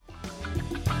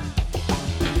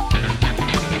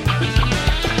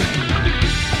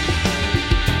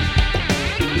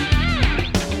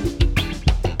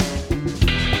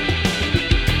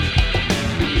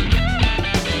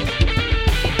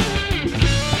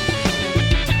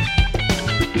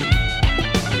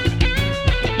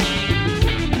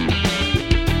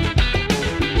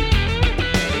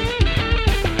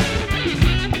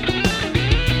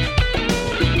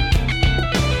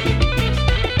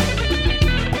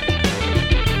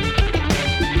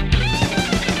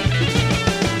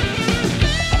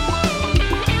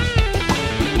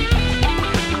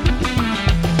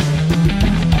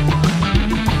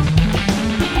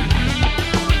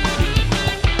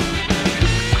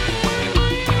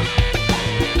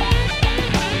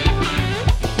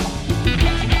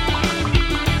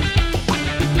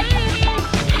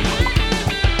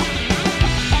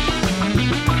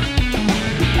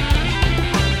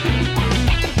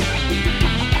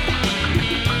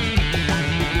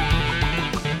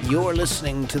You're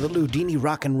listening to the Ludini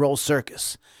Rock and Roll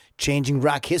Circus, changing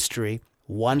rock history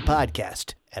one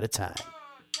podcast at a time.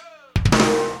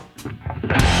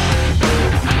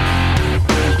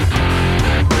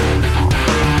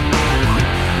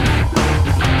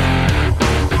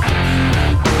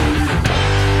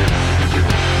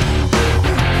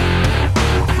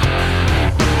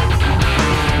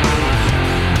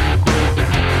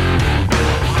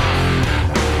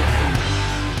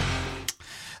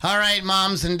 All right,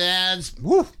 moms and dads,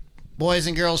 boys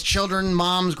and girls, children,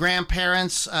 moms,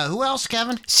 grandparents. Who else,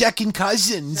 Kevin? Second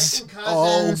cousins.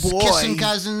 Oh, boy. Kissing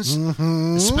cousins,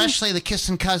 especially the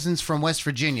kissing cousins from West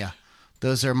Virginia.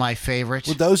 Those are my favorite.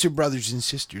 Well, those are brothers and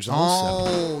sisters also.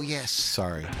 Oh, yes.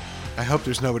 Sorry. I hope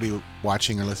there's nobody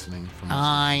watching or listening. From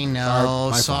I know.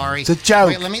 my Sorry. fault. It's a joke.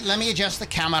 Wait, let me adjust the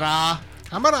camera.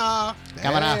 Camera.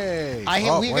 Hey.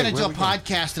 We're going to do a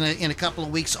podcast in a couple of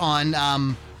weeks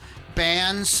on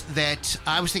bands that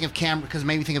I was thinking of Camera, because it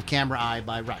made me think of Camera Eye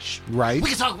by Rush. Right. We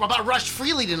can talk about Rush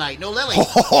freely tonight. No Lily.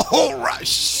 Oh,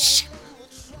 Rush.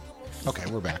 Okay,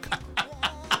 we're back.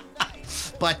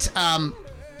 But,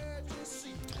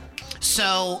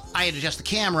 so I had to adjust the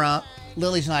camera.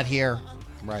 Lily's not here.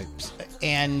 Right.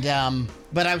 And,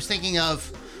 but I was thinking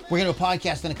of, we're going to do a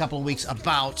podcast in a couple of weeks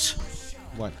about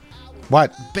What?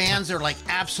 bands that are like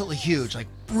absolutely huge. Like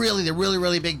they're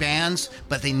really big bands,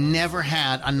 but they never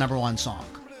had a number one song.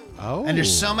 Oh. And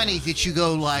there's so many that you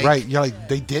go like... Right, you're like,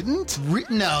 they didn't?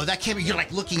 No, that can't be... You're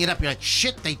like looking it up, you're like,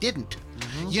 shit, they didn't.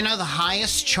 Mm-hmm. You know the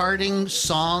highest charting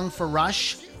song for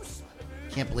Rush?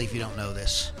 Can't believe you don't know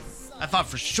this. I thought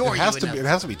for sure It has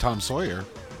to be Tom Sawyer.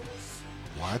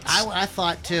 What? I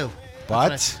thought too.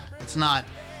 But? It's not.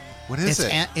 What is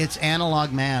it? It's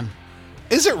Analog Man.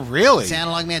 Is it really? It's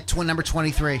Analog Man, number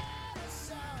 23.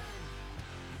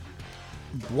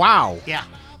 Wow. Yeah.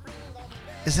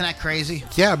 Isn't that crazy?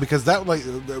 Yeah, because that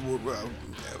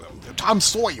Tom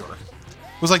Sawyer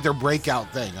was like their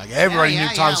breakout thing. Like everybody knew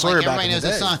Tom Sawyer back in the day. Everybody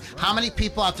knows the song. Right. How many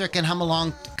people out there can hum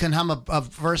a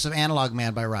verse of Analog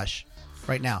Man by Rush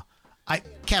right now?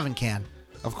 Kevin can.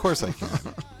 Of course I can.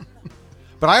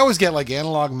 But I always get like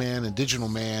Analog Man and Digital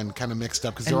Man kind of mixed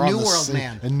up because they're all New World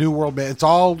Man. And New World Man. It's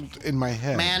all in my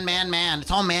head. Man. It's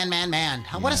all man.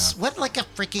 What like a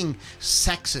freaking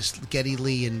sexist Geddy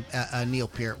Lee and Neil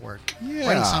Peart work. Yeah.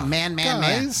 Writing some man.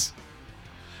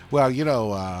 Well, you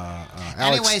know,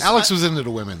 Alex was into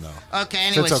the women though. Okay.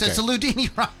 Anyway, so it's a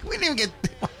Ludini Rock. We didn't even get.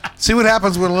 See what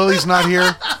happens when Lily's not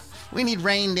here. We need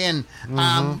reined in.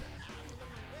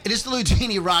 It is the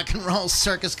Ludini Rock and Roll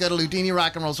Circus. Go to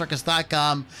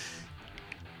LudiniRockandRollCircus.com.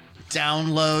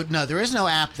 Download. No, there is no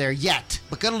app there yet.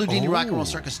 But go to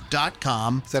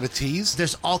LudiniRockandRollCircus.com. Is that a tease?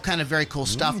 There's all kind of very cool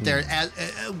stuff there.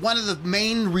 One of the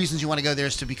main reasons you want to go there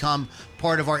is to become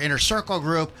part of our inner circle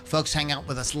group. Folks hang out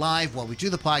with us live while we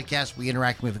do the podcast. We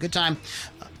interact and we have a good time.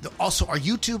 Also, our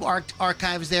YouTube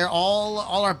archive is there. All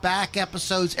our back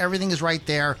episodes, everything is right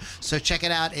there. So check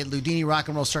it out at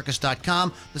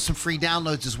LudiniRockandRollCircus.com. There's some free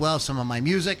downloads as well, some of my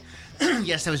music.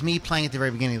 Yes, that was me playing at the very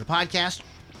beginning of the podcast.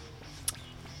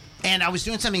 And I was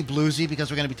doing something bluesy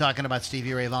because we're going to be talking about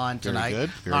Stevie Ray Vaughan tonight. Very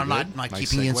good. I'm not nice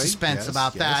keeping you in segue. suspense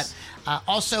about that.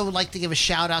 Also, would like to give a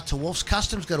shout out to Wolf's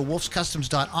Customs. Go to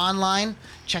wolfscustoms.online.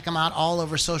 Check them out all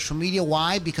over social media.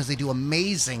 Why? Because they do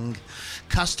amazing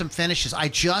custom finishes. I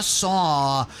just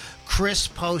saw Chris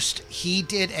post. He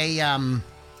did an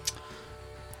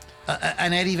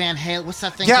Eddie Van Halen. What's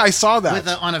that thing? Yeah, I saw that.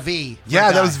 On a V.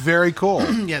 Yeah, that was very cool.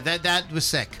 Yeah, that was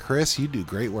sick. Chris, you do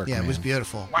great work, man. It was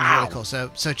beautiful. Wow. It was really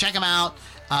cool. So check them out.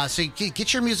 So you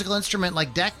get your musical instrument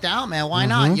like decked out, man. Why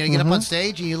not? You get up on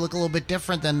stage and you look a little bit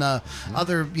different than the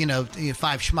other,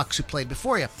 five schmucks who played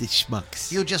before you. The schmucks.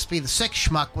 You'll just be the sixth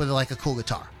schmuck with like a cool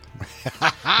guitar.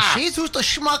 She's who's the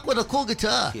schmuck with a cool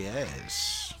guitar.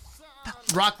 Yes.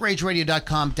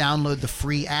 RockRageRadio.com. Download the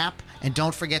free app. And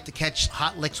don't forget to catch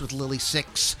Hot Licks with Lily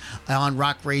 6 on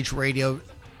Rock Rage Radio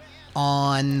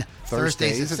on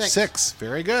Thursdays at 6.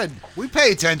 Very good. We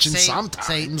pay attention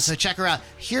sometimes. So check her out.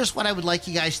 Here's what I would like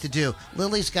you guys to do.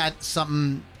 Lily's got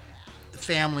something,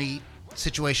 family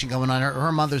situation going on.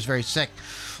 Her mother's very sick.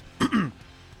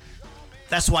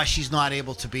 That's why she's not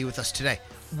able to be with us today.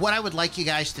 What I would like you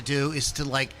guys to do is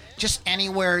to just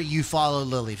anywhere you follow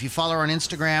Lily. If you follow her on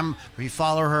Instagram or you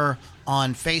follow her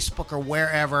on Facebook or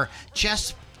wherever,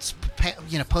 just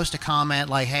post a comment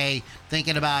like, hey,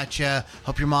 thinking about you,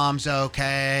 hope your mom's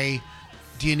okay,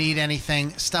 do you need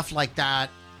anything, stuff like that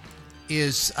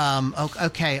is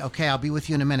okay, I'll be with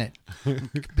you in a minute.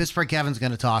 Pittsburgh Kevin's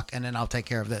going to talk and then I'll take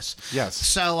care of this. Yes.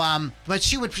 So but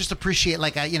she would just appreciate a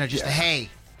hey,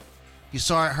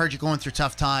 heard you going through a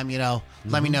tough time,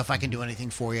 let me know if I can do anything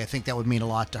for you. I think that would mean a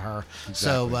lot to her. Exactly.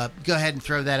 So go ahead and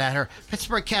throw that at her.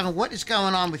 Pittsburgh Kevin, what is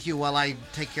going on with you while I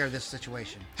take care of this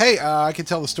situation? Hey, I can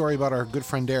tell the story about our good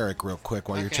friend Eric real quick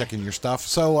while you're checking your stuff.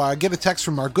 So I get a text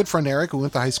from our good friend Eric, who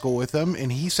went to high school with him,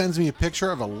 and he sends me a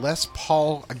picture of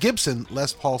a Gibson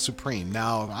Les Paul Supreme.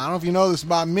 Now, I don't know if you know this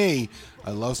about me,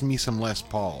 I love me some Les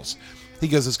Pauls. He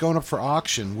goes, it's going up for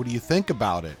auction. What do you think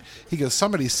about it? He goes,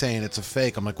 somebody's saying it's a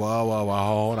fake. I'm like, whoa,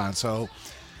 hold on. So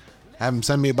have him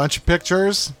send me a bunch of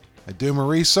pictures. I do my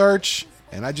research,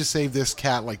 and I just saved this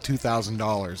cat like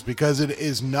 $2,000 because it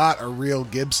is not a real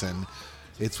Gibson.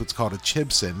 It's what's called a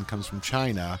Chibson. It comes from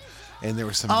China, and there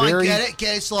was some I get it.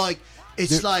 It's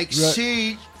like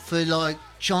C for like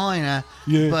China,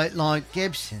 but like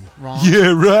Gibson, right?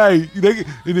 Yeah, right.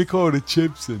 They call it a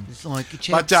Chibson. It's like a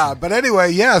Chibson. But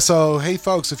anyway, yeah. So hey,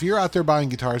 folks, if you're out there buying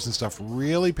guitars and stuff,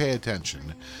 really pay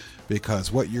attention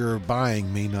because what you're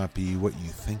buying may not be what you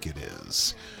think it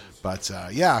is. But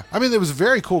yeah, I mean, it was a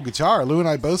very cool guitar. Lou and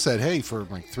I both said, hey, for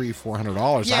like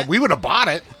 $300-$400, we would have bought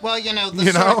it. Well,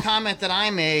 the sort of comment that I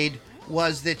made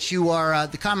was that you are.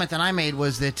 The comment that I made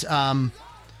was that.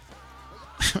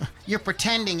 You're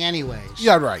pretending anyways.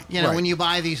 Yeah, right. When you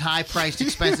buy these high-priced,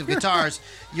 expensive guitars,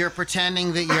 you're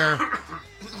pretending that you're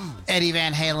Eddie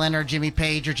Van Halen or Jimmy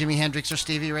Page or Jimi Hendrix or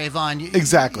Stevie Ray Vaughan.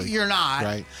 Exactly. You're not.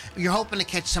 Right. You're hoping to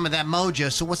catch some of that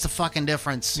mojo, so what's the fucking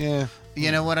difference? Yeah.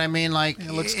 You know what I mean? Like,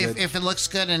 it looks good. If it looks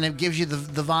good and it gives you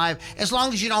the vibe, as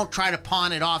long as you don't try to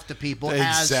pawn it off to people.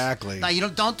 Exactly. No, you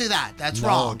don't do that. That's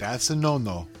wrong. No, that's a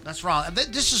no-no. That's wrong.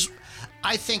 This is,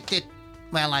 I think that,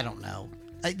 well, I don't know.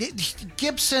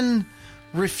 Gibson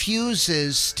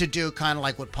refuses to do kind of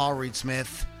like what Paul Reed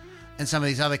Smith and some of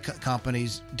these other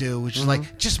companies do, which is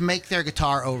like just make their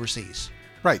guitar overseas.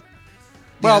 Right.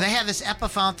 Well, they have this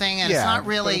Epiphone thing, and it's not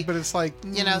really. But it's like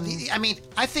I mean,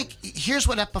 I think here's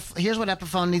what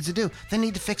Epiphone needs to do. They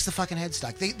need to fix the fucking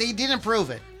headstock. They did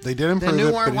improve it. They did improve the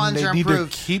it. newer ones they are need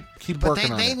improved. To keep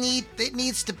working on it. It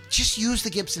needs to just use the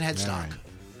Gibson headstock. Right.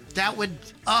 That would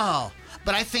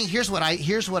But I think here's what I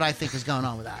think is going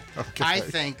on with that. Okay. I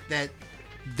think that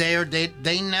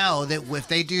they know that if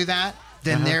they do that,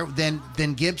 then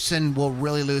then Gibson will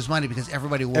really lose money because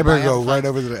everybody will buy go right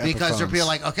over to the because they'll be Epiphones.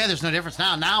 like, okay, there's no difference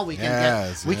now. Now we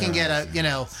can get a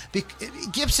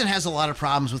Gibson has a lot of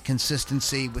problems with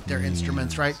consistency with their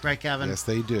instruments, right, Kevin? Yes,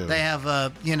 they do. They have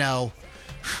they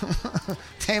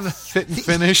have a fit and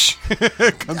finish.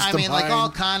 I mean, like all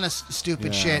kind of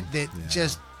stupid shit that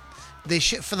just. They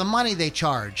should, for the money they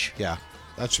charge. Yeah,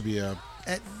 that should be a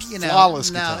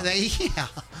flawless guitar.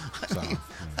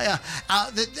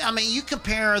 I mean, you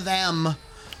compare them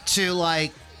to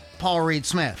like Paul Reed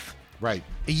Smith. Right.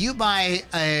 You buy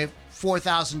a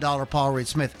 $4,000 Paul Reed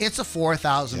Smith. It's a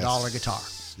 $4,000 guitar.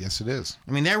 Yes, it is.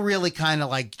 I mean, they're really kind of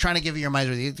like trying to give you your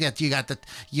money. You got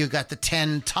the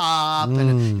 10 top,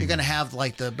 and you're gonna have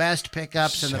like the best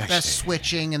pickups and the best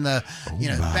switching and the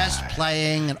best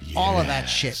playing and all of that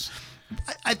shit.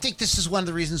 I think this is one of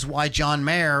the reasons why John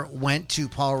Mayer went to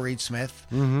Paul Reed Smith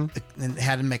and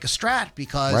had him make a Strat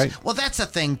because, well, that's a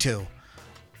thing too.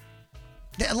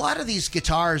 A lot of these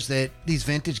guitars, these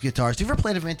vintage guitars. Do you ever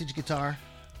played a vintage guitar?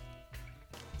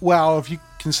 Well, if you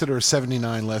consider a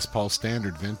 '79 Les Paul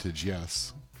Standard vintage,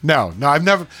 yes. No, I've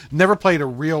never played a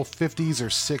real '50s or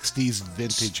 '60s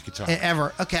vintage guitar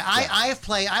ever. Okay, yeah.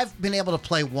 I've been able to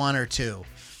play one or two.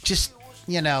 Just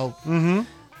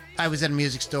I was at a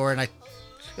music store and I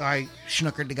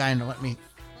schnookered the guy into let me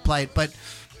play it. But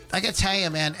I got to tell you,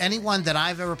 man, anyone that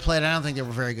I've ever played, I don't think they were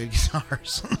very good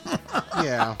guitars.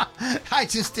 Yeah. I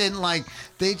just didn't like,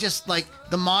 they just like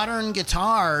the modern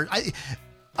guitar.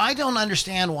 I don't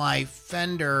understand why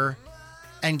Fender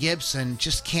and Gibson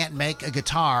just can't make a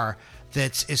guitar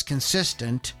that's as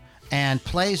consistent and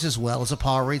plays as well as a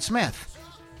Paul Reed Smith.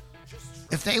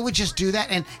 If they would just do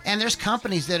that, and there's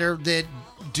companies that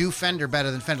do Fender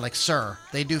better than Fender, like Sir.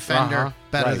 They do Fender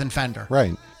better than Fender.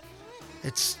 Right.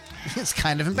 It's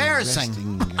kind of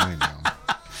embarrassing. I know.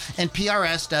 And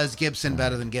PRS does Gibson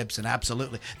better than Gibson,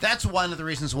 absolutely. That's one of the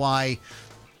reasons why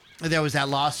there was that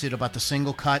lawsuit about the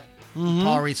single cut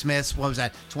Paul Reed Smith's. What was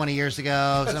that? 20 years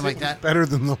ago, something like that. Better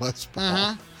than the Les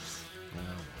Paul.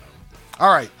 All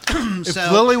right. If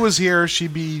Lily was here,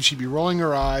 she'd be rolling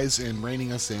her eyes and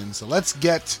reining us in. So let's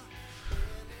get.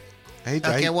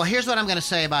 Okay. Well, here's what I'm going to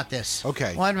say about this.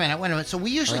 Okay. Wait a minute. So we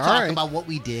usually talk about what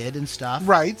we did and stuff.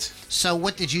 Right. So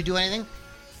what did you do? Anything?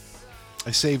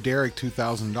 I saved Eric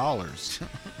 $2,000. You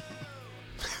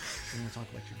want to talk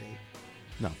about your date?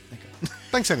 No. Okay.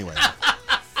 Thanks anyway.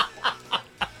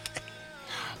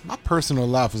 My personal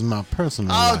life is my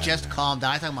personal Oh, life. just calm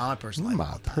down. I talk about my personal life.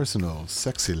 My personal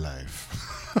sexy life.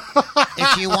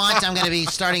 If you want, I'm going to be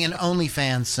starting an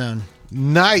OnlyFans soon.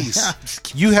 Nice.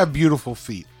 You have beautiful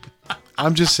feet.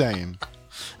 I'm just saying.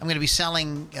 I'm going to be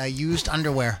selling used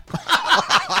underwear.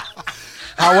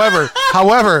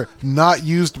 However, not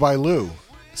used by Lou.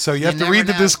 So you have to never read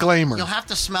the know. disclaimer. You'll have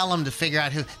to smell them to figure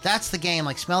out who. That's the game.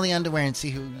 Like, smell the underwear and see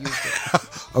who used it.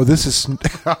 Oh, this is.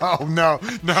 Oh no,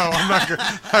 I'm not good.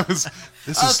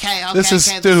 Okay, This is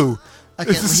stew.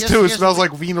 Okay, This is stew. It smells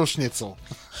like Wiener Schnitzel.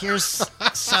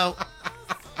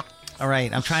 All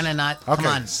right, I'm trying to not. Okay, Come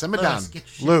on, simmer Louis, down, get your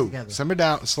shit Lou. together. Simmer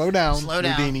down. Slow down. Slow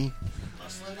down. Houdini.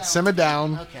 Slow down. Simmer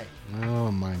down. Okay.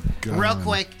 Oh my God. Real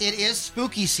quick, it is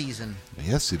spooky season.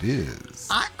 Yes, it is.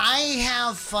 I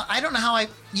have. I don't know how I.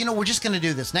 We're just going to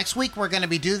do this next week. We're going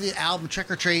to do the album "Trick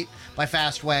or Treat" by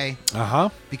Fastway.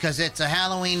 Because it's a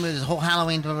Halloween movie. The whole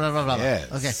Halloween. Blah, blah, blah, blah.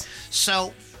 Yes. Okay.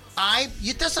 So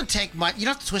it doesn't take my. You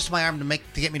don't have to twist my arm to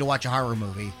get me to watch a horror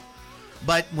movie.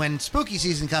 But when spooky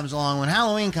season comes along, when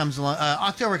Halloween comes along,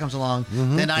 October comes along,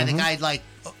 then I think I'd like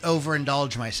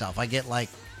overindulge myself. I get like,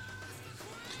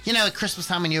 at Christmas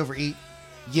time when you overeat.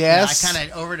 Yes. I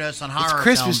kind of overdose on horror. It's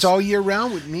Christmas films. all year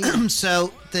round with me.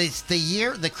 So this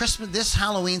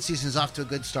Halloween season is off to a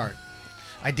good start.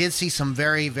 I did see some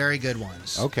very, very good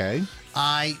ones. Okay.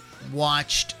 I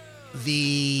watched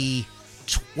the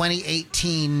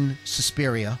 2018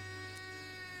 Suspiria.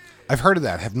 I've heard of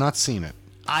that. Have not seen it.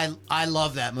 I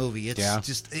love that movie. It's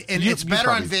just and You it's better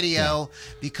on probably- video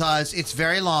because it's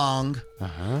very long.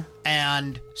 Uh-huh.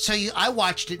 And so I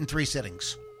watched it in 3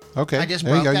 sittings. Okay. I just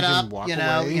There you broke go. it You can up, walk and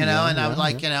away. I was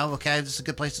like, okay, this is a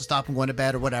good place to stop and go into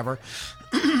bed or whatever.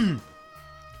 And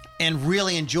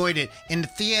really enjoyed it. In the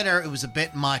theater, it was a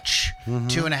bit much,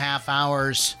 2.5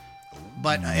 hours,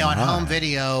 but on home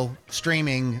video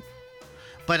streaming.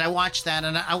 But I watched that,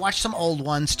 and I watched some old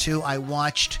ones too.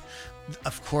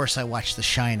 Of course, I watched The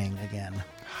Shining again.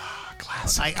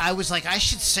 Classic. I was like, I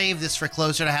should save this for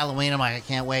closer to Halloween. I'm like, I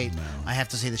can't wait. No. I have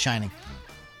to see The Shining.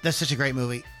 That's such a great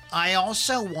movie. I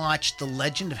also watched The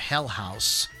Legend of Hell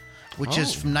House, which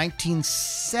is from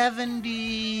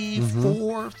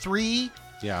 1974, 3.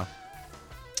 Yeah.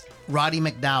 Roddy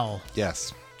McDowell.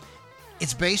 Yes.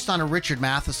 It's based on a Richard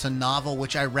Matheson novel,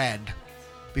 which I read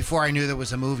before I knew there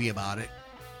was a movie about it.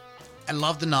 I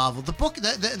love the novel. The book,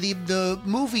 the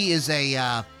movie is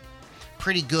a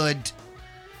pretty good.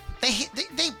 They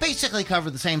basically cover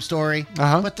the same story,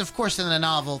 but of course in the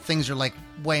novel things are like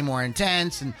way more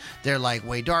intense and they're like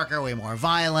way darker, way more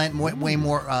violent, way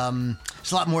more.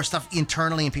 There's a lot more stuff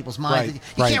internally in people's minds. Right,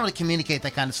 You can't really communicate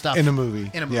that kind of stuff in a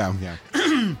movie. Yeah.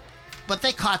 But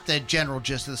they caught the general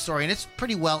gist of the story, and it's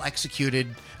pretty well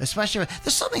executed. Especially,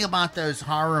 there's something about those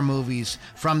horror movies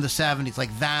from the 70s, like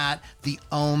that, The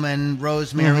Omen,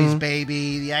 Rosemary's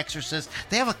Baby, The Exorcist.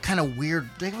 They have a kind of weird,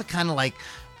 I don't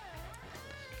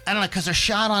know, because they're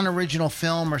shot on original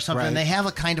film or something. Right. They have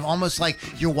a kind of almost like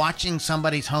you're watching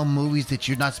somebody's home movies that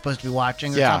you're not supposed to be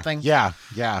watching or something. Yeah.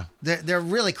 They're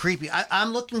really creepy.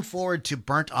 I'm looking forward to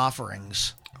Burnt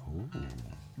Offerings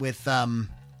with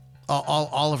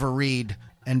Oliver Reed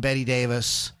and Betty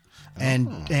Davis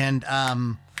and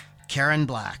Karen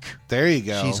Black. There you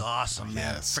go. She's awesome,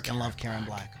 man. Yes. Freaking love Karen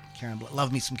Black.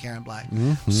 Love me some Karen Black.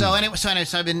 So anyway,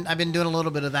 I've been doing a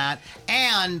little bit of that,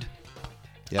 and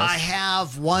I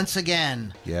have once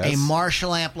again a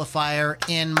Marshall amplifier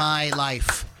in my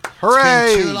life.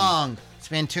 Hooray! It's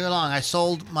been too long. I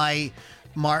sold the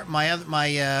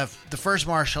first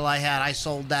Marshall I had. I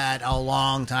sold that a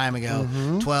long time ago,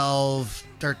 12,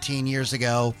 13 years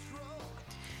ago.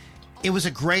 It was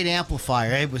a great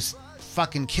amplifier. It was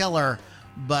fucking killer,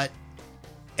 but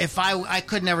if I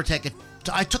could never take it.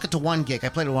 I took it to one gig. I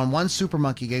played it on one Super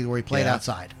Monkey gig where he played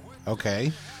outside.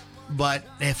 Okay. But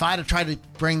if I'd have tried to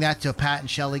bring that to a Pat and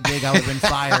Shelley gig, I would have been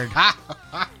fired.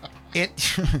 It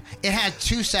had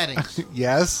 2 settings.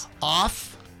 Yes.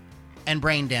 Off and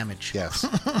brain damage. Yes.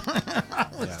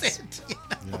 Yes.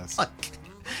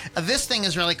 This thing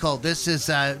is really cool. This is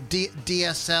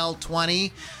DSL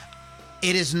 20.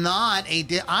 It is not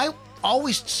I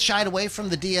always shied away from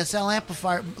the DSL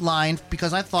amplifier line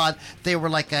because I thought they were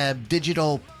like a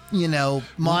digital,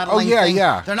 modeling thing.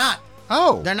 Yeah. They're not.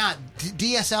 Oh. They're not.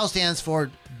 DSL stands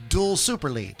for dual super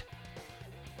lead.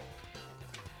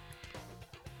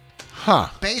 Huh.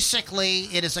 Basically,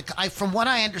 it is from what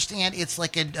I understand, it's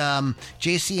like a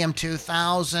JCM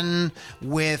 2000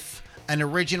 with an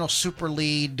original super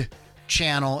lead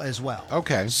channel as well.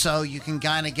 Okay. So you can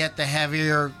kind of get the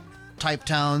heavier type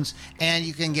tones, and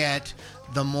you can get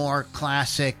the more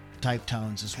classic type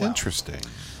tones as well. Interesting.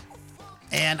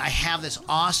 And I have this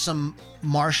awesome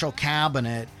Marshall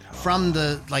cabinet from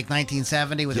the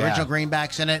 1970 with original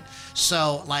greenbacks in it.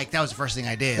 So that was the first thing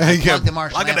I did. I plugged the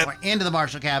Marshall amp into the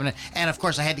Marshall cabinet, and of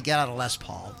course I had to get out a Les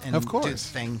Paul and do the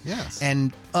thing. Yes.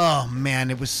 And oh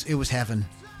man, it was heaven.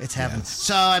 It's heaven. Yes.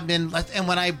 So I've been, and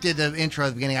when I did the intro at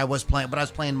the beginning, I was playing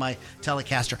my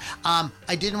Telecaster.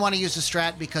 I didn't want to use the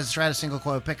Strat because the Strat has single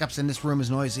coil pickups, and this room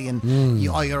is noisy, and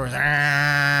all you hear is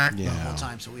the whole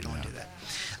time. So we don't want to do that.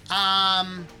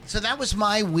 So that was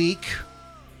my week.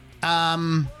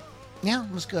 Yeah,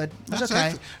 it was good. It was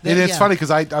okay. And it's funny because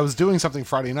I was doing something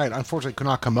Friday night. Unfortunately, could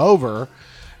not come over,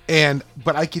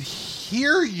 but I could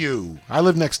hear you. I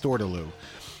live next door to Lou.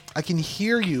 I can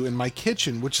hear you in my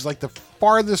kitchen, which is the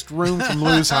farthest room from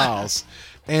Lou's house,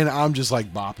 and I'm just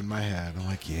bopping my head. I'm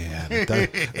like, yeah,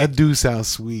 that do sound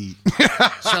sweet.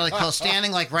 So cool,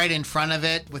 standing right in front of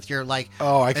it with your I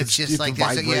could it's just the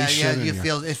vibration. You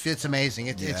feel it's amazing.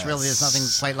 It really is nothing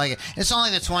quite like it. It's only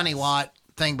the 20-watt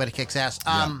thing, but it kicks ass.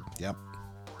 Yep.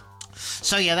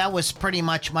 So that was pretty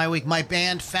much my week. My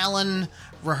band Felon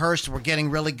rehearsed. We're getting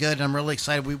really good. And I'm really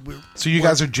excited. So you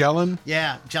guys are gelling?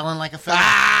 Yeah, gelling like a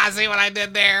felon. See what I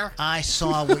did there? I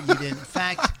saw what you did. In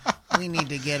fact, we need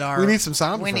to get our. We need some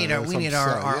sound. We need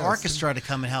our orchestra to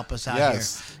come and help us out here.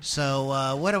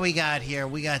 So what do we got here?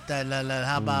 We got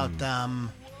how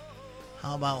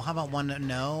about one?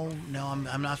 No,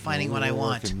 I'm not finding what I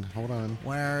want. Hold on.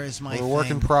 Where is my? We're work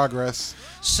in progress.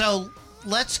 So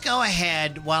let's go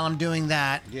ahead while I'm doing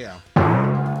that. Yeah.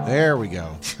 There we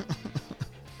go.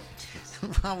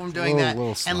 While I'm doing that,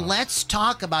 and let's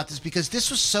talk about this because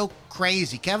this was so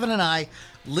crazy. Kevin and I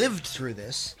lived through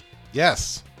this.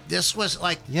 Yes. This was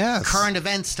current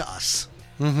events to us.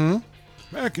 Mm-hmm.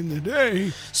 Back in the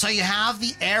day. So you have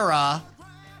the era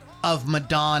of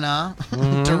Madonna,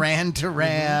 Duran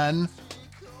Duran,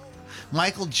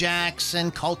 Michael Jackson,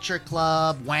 Culture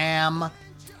Club, Wham,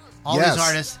 all these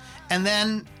artists. And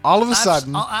then all of a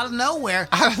sudden, out of nowhere,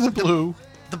 out of the blue,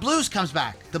 the blues comes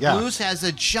back. The blues has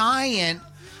a giant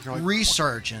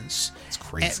resurgence. It's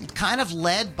crazy. And kind of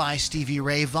led by Stevie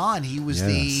Ray Vaughan. He was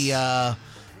I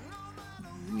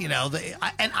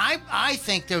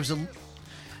think there was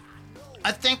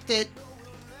I think that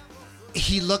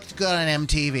he looked good on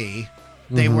MTV.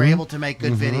 They were able to make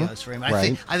good videos for him.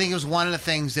 I think it was one of the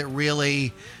things that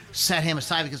really set him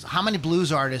aside because how many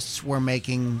blues artists were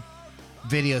making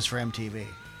videos for MTV?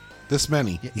 This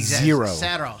many. Exactly. Zero.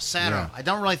 Zero. Yeah. I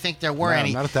don't really think there were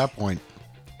any. Not at that point.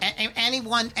 Any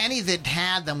that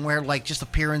had them were just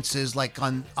appearances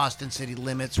on Austin City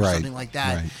Limits or something like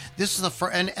that. Right. This is the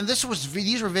first, and these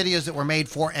were videos that were made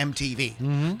for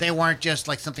MTV. They weren't just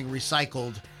something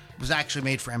recycled. It was actually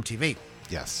made for MTV.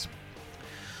 Yes.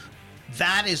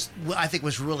 That is, I think,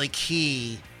 was really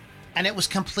key, and it was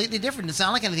completely different. It's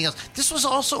not like anything else. This was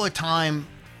also a time,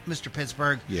 Mr.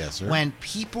 Pittsburgh, yes, sir, when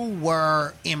people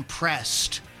were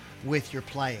impressed with your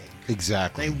playing.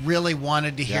 Exactly. They really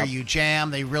wanted to hear you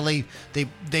jam. They really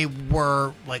they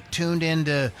were tuned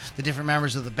into the different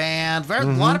members of the band. A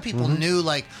lot of people knew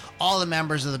all the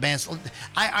members of the band.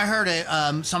 I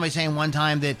heard somebody saying one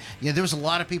time that there was a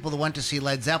lot of people that went to see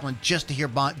Led Zeppelin just to hear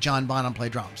John Bonham play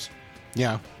drums.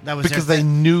 Yeah, that was because they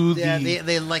knew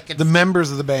the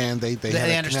members of the band. They had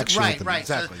a understood. connection with them. Right.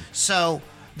 Exactly. So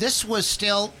this was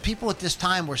still, people at this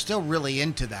time were still really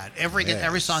into that.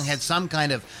 Every song had some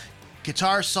kind of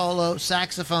guitar solo,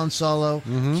 saxophone solo,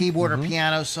 keyboard or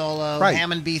piano solo,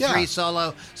 Hammond B3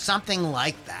 solo, something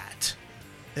like that.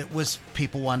 It was,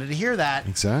 people wanted to hear that.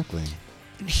 Exactly.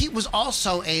 He was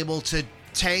also able to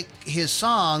take his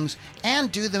songs and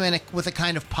do them with a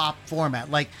kind of pop format.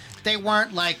 They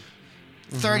weren't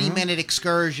 30-minute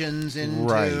excursions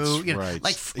into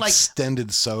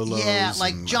extended solos. Yeah,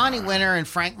 Johnny Winter and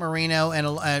Frank Marino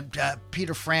and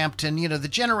Peter Frampton. The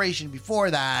generation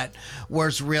before that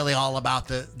was really all about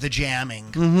the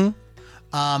jamming.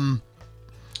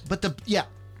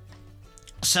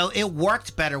 So it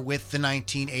worked better with the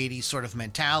 1980s sort of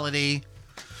mentality.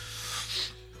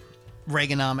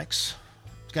 Reaganomics.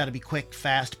 It's got to be quick,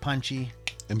 fast, punchy.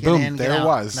 And boom, there it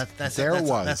was.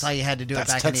 That's how you had to do it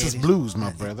back Texas in the 80s. Blues,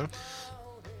 my brother.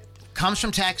 Comes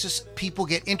from Texas. People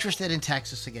get interested in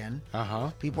Texas again.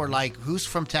 People are like, who's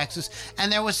from Texas?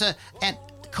 And there was and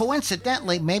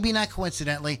coincidentally, maybe not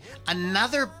coincidentally,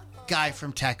 another guy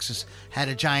from Texas had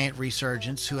a giant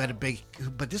resurgence who had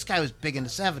but this guy was big in the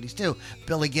 70s too.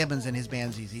 Billy Gibbons and his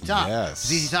band ZZ Top. Yes.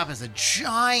 ZZ Top has a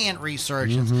giant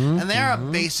resurgence. And they're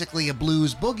basically a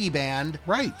blues boogie band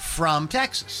from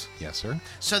Texas. Yes, sir.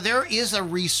 So there is a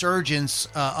resurgence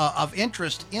of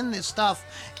interest in this stuff.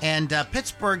 And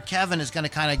Pittsburgh Kevin is going to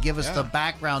kind of give us the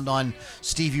background on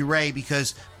Stevie Ray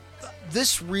because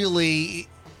this really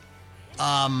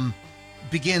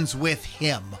begins with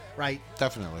him, right?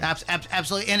 Definitely.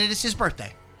 Absolutely, and it is his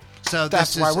birthday. So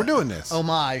That's this why is we're doing this.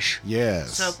 Homage.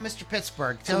 Yes. So, Mr.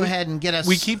 Pittsburgh, go ahead and get us.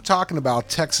 We keep talking about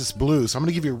Texas blues. So I'm going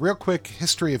to give you a real quick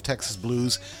history of Texas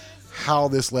blues, how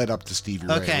this led up to Stevie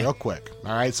Ray, Okay. real quick.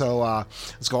 All right, so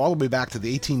let's go all the way back to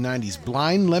the 1890s.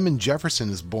 Blind Lemon Jefferson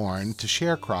is born to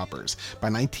sharecroppers by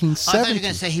 1970. I thought you were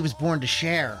going to say he was born to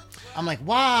share. I'm like,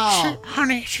 wow.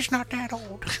 Honey, she's not that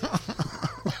old.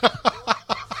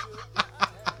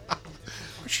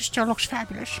 She still looks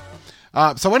fabulous.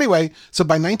 So anyway, so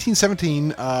by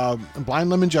 1917, Blind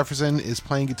Lemon Jefferson is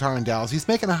playing guitar in Dallas. He's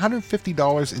making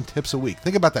 $150 in tips a week.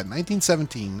 Think about that,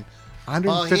 1917, $150.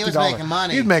 Oh, he was making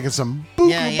money. He was making some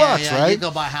buku bucks, yeah. right? You go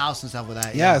buy a house and stuff with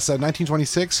that. Yeah, so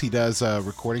 1926, he does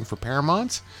recording for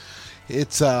Paramount.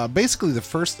 It's basically the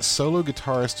first solo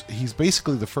guitarist. He's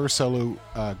basically the first solo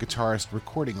guitarist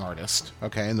recording artist,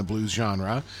 okay, in the blues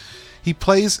genre. He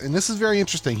plays, and this is very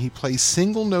interesting, he plays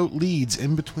single note leads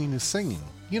in between his singing.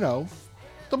 You know,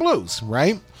 the blues,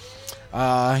 right?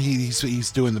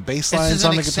 He's doing the bass lines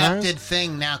on the guitars. This is an accepted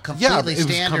thing now, completely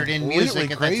standard in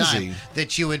music at that time.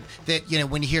 That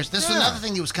when you hear this was another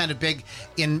thing that was kind of big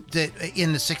in the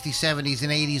 60s, 70s,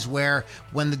 and 80s, where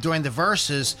during the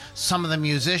verses, some of the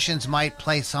musicians might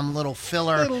play some little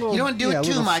filler. You don't do it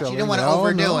too much. Filler. You don't want to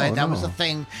overdo it. That was the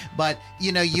thing. But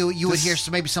you would hear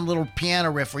maybe some little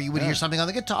piano riff, or you would hear something on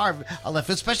the guitar,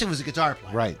 especially if it was a guitar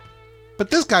player. Right. But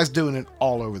this guy's doing it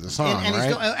all over the song,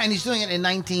 right? And he's doing it in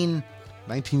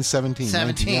 1917.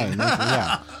 17.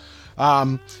 Yeah.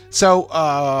 So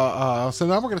now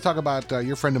we're going to talk about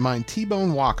your friend of mine,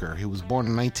 T-Bone Walker. He was born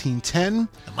in 1910.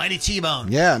 The mighty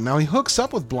T-Bone. Yeah. Now he hooks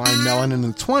up with Blind Melon in the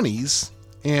 20s,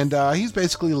 and he's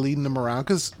basically leading them around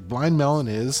because Blind Melon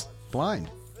is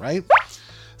blind, right?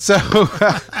 So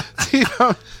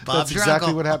T-Bone, that's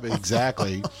exactly what happened.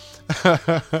 Exactly.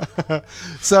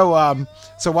 So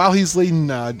while he's leading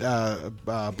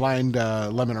Blind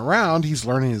Lemon around, he's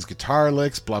learning his guitar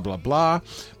licks, blah, blah, blah.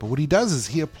 But what he does is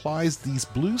he applies these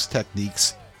blues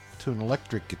techniques to an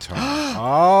electric guitar.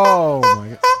 Oh, my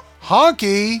God.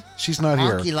 Honky, she's not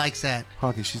here. Honky likes that.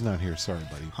 Honky, she's not here. Sorry,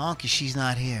 buddy. Honky, she's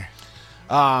not here.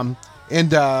 On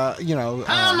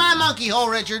my monkey hole,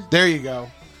 Richard. There you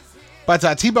go. But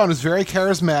T-Bone is very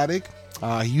charismatic.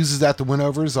 He uses that to win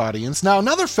over his audience. Now,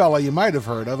 another fella you might have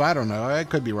heard of, I don't know, I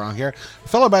could be wrong here, a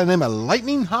fellow by the name of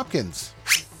Lightning Hopkins.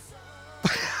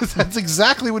 That's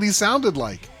exactly what he sounded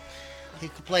like. He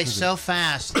could play so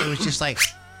fast, it was just like...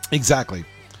 Exactly.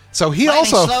 So he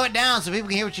Lightning, also... slow it down so people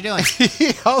can hear what you're doing.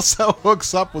 He also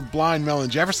hooks up with Blind Melon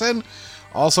Jefferson,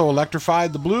 also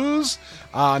electrified the blues.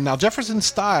 Now, Jefferson's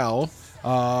style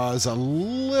is a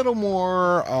little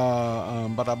more... I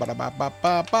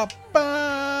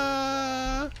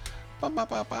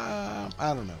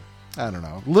don't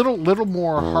know. Little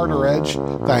more harder edge.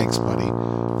 Thanks, buddy.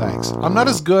 Thanks. I'm not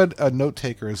as good a note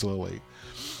taker as Lily.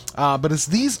 But it's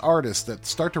these artists that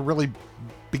start to really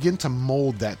begin to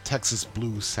mold that Texas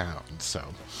blues sound. So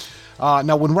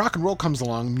now when rock and roll comes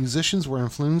along, musicians were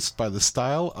influenced by the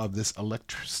style of this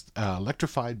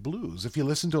electrified blues. If you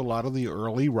listen to a lot of the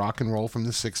early rock and roll from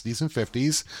the 60s and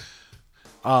 50s,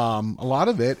 a lot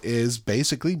of it is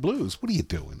basically blues. What are you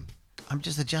doing? I'm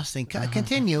just adjusting.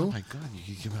 Continue. Oh my God,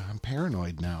 I'm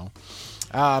paranoid now.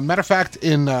 Matter of fact,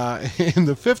 in the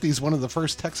 50s, one of the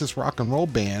first Texas rock and roll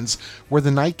bands were the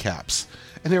Nightcaps,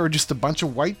 and they were just a bunch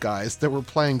of white guys that were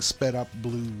playing sped up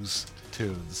blues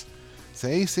tunes.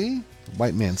 See,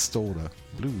 white man stole the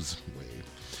blues wave.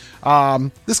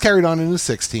 This carried on into the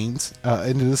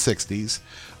 60s.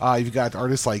 You've got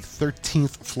artists like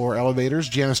 13th Floor Elevators,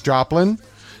 Janis Joplin.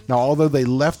 Now, although they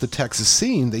left the Texas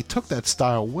scene, they took that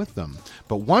style with them.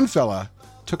 But one fella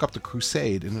took up the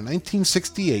crusade in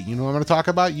 1968. You know what I'm going to talk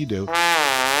about? You do.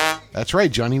 That's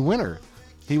right, Johnny Winter.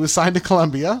 He was signed to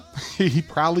Columbia. He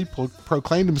proudly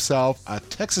proclaimed himself a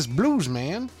Texas blues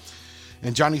man.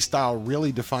 And Johnny's style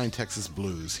really defined Texas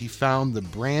blues. He found the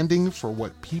branding for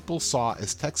what people saw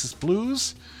as Texas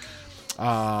blues,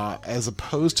 as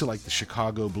opposed to like the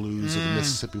Chicago blues or the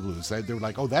Mississippi blues. They were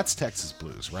like, oh, that's Texas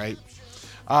blues, right?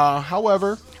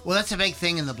 However, well, that's a big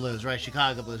thing in the blues, right?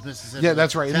 Chicago blues, Mississippi. Yeah,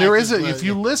 that's right. And there is if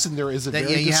you listen, there is a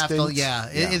very distinct.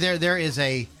 There is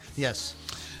a yes.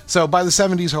 So by the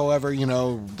 70s, however,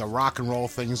 the rock and roll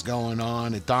thing's going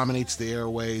on. It dominates the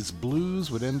airways.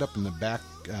 Blues would end up in the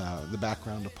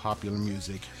background of popular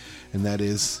music, and that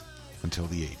is until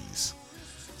the 80s.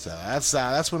 So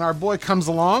that's when our boy comes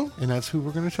along, and that's who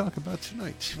we're going to talk about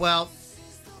tonight. Well,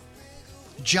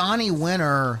 Johnny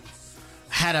Winter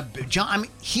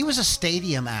he was a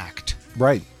stadium act,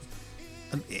 right?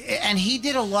 And he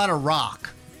did a lot of rock.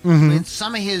 I mean,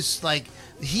 some of his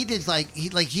he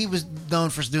was known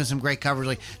for doing some great covers.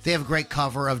 Like they have a great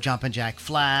cover of Jumpin' Jack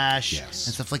Flash and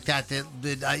stuff like that.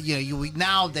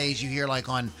 Nowadays you hear like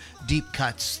on deep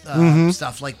cuts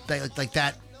stuff like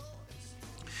that.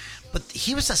 But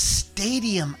he was a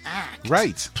stadium act,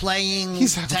 right? Playing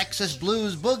Texas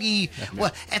Blues Boogie.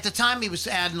 Well, at the time he was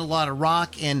adding a lot of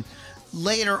rock, and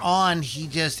later on he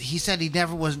said he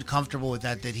never wasn't comfortable with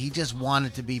that. That he just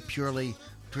wanted to be purely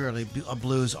a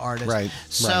blues artist. Right.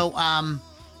 So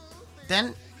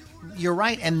then you're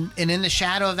right, and in the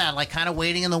shadow of that, like kind of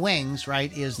waiting in the wings,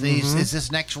 right? Is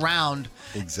this next round?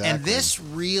 Exactly. And this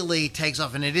really takes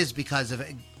off, and it is because of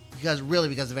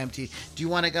MTV. Do you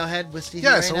want to go ahead with Stevie?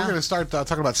 Yeah, right so now? we're going to start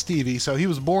talking about Stevie. So he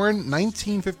was born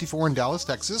 1954 in Dallas,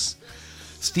 Texas.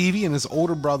 Stevie and his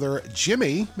older brother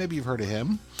Jimmy, maybe you've heard of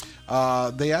him.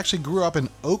 They actually grew up in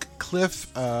Oak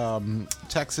Cliff,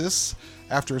 Texas,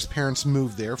 after his parents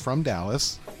moved there from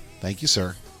Dallas. Thank you,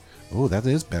 sir. Oh, that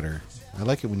is better. I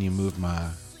like it when you move my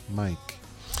mic.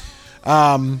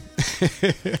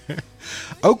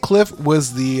 Oak Cliff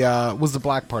was the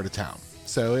black part of town.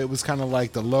 So it was kind of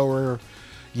like the lower,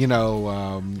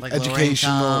 like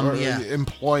educational lower income,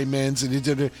 employments, and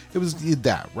it was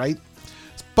that, right?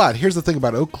 But here's the thing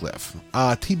about Oak Cliff.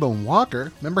 T-Bone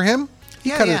Walker, remember him? He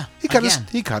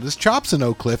cut his chops in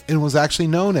Oak Cliff and was actually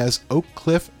known as Oak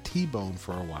Cliff T-Bone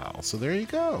for a while. So there you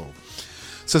go.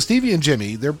 So Stevie and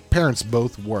Jimmy, their parents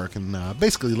both work and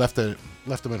basically left them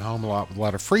at home with a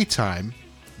lot of free time.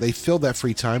 They filled that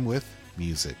free time with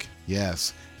music.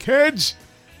 Yes, kids.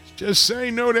 Just say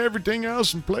no to everything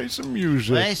else and play some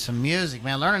music. Play some music,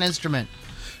 man. Learn an instrument.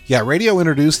 Yeah, radio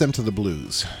introduced them to the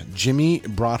blues. Jimmy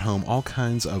brought home all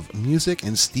kinds of music,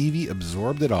 and Stevie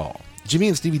absorbed it all. Jimmy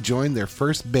and Stevie joined their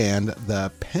first band,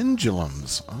 the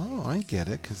Pendulums. Oh, I get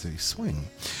it, because they swing.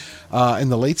 In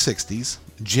the late 60s,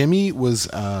 Jimmy was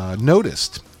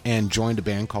noticed and joined a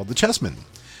band called the Chessmen.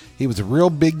 He was a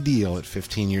real big deal at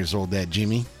 15 years old, that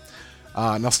Jimmy.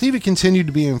 Now, Stevie continued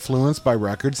to be influenced by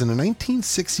records, and in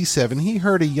 1967, he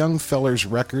heard a young feller's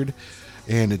record,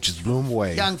 and it just blew him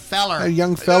away. Young feller. A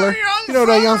young feller. You know what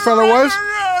that young feller was?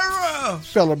 A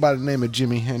feller by the name of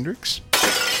Jimi Hendrix.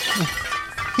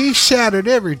 He shattered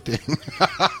everything.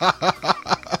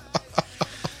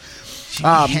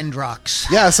 Hendrix.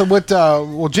 Yeah, so what,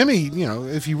 Jimmy,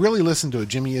 if you really listen to it,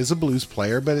 Jimmy is a blues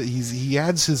player, but he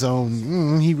adds his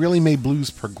own, he really made blues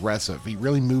progressive. He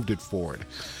really moved it forward.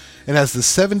 And as the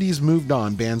 70s moved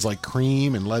on, bands like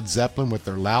Cream and Led Zeppelin with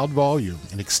their loud volume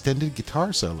and extended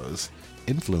guitar solos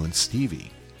influenced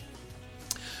Stevie.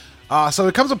 So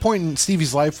it comes a point in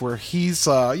Stevie's life where he's,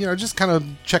 just kind of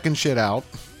checking shit out,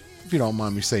 if you don't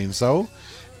mind me saying so.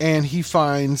 And he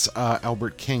finds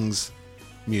Albert King's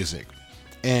music.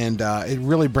 And it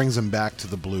really brings him back to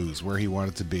the blues, where he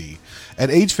wanted to be.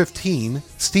 At age 15,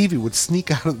 Stevie would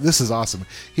sneak out. This is awesome.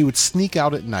 He would sneak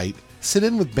out at night, sit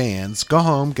in with bands, go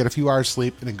home, get a few hours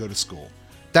sleep, and then go to school.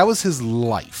 That was his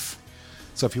life.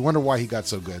 So if you wonder why he got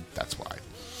so good, that's why.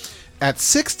 At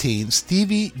 16,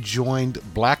 Stevie joined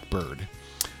Blackbird.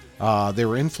 They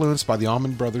were influenced by the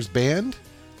Allman Brothers Band.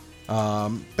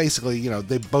 Basically,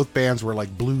 both bands were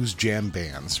like blues jam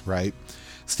bands, right?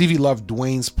 Stevie loved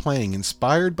Dwayne's playing,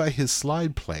 inspired by his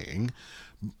slide playing.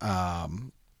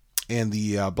 And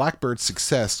the Blackbird's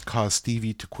success caused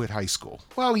Stevie to quit high school.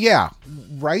 Well, yeah,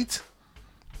 right?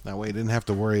 That way he didn't have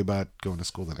to worry about going to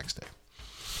school the next day.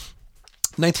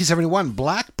 1971,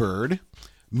 Blackbird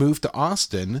moved to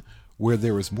Austin, where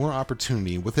there was more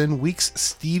opportunity. Within weeks,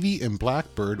 Stevie and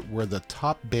Blackbird were the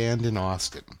top band in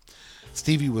Austin.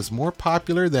 Stevie was more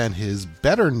popular than his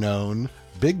better-known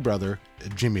big brother,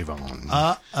 Jimmy Vaughn.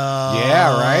 Uh-oh.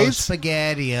 Yeah, right?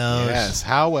 SpaghettiOs. Yes,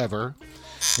 however,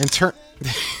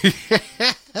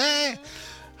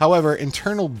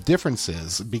 internal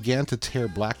differences began to tear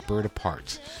Blackbird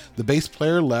apart. The bass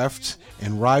player left,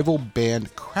 and rival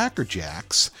band Cracker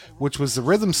Jacks, which was the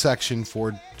rhythm section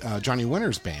for Johnny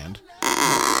Winter's band.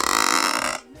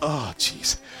 Oh,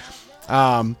 jeez.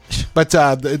 But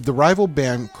the rival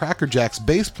band Cracker Jacks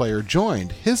bass player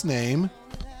joined. His name,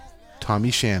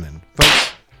 Tommy Shannon.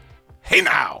 Folks, hey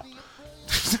now.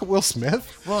 Is that Will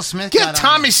Smith? Will Smith. Get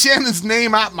Tommy Shannon's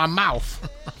name out my mouth.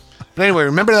 But anyway,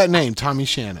 remember that name, Tommy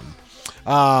Shannon.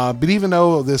 But even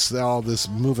though all this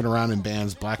moving around in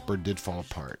bands, Blackbird did fall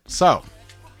apart. So,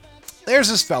 there's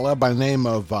this fella by the name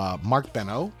of Mark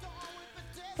Benno,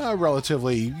 a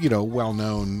relatively,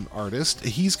 well-known artist.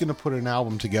 He's going to put an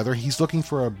album together. He's looking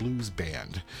for a blues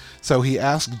band. So he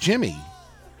asked Jimmy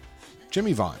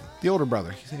Vaughn, the older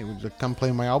brother, he said, hey, would you come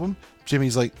play my album?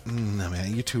 Jimmy's like, no,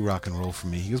 man, you're too rock and roll for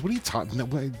me. He goes, what are you talking? No,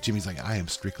 Jimmy's like, I am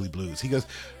strictly blues. He goes,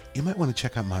 you might want to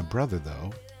check out my brother,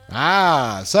 though.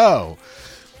 So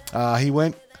he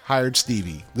went, hired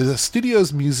Stevie. The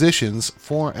studio's musicians,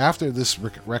 after this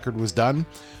record was done,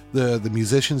 the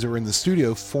musicians that were in the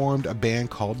studio formed a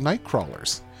band called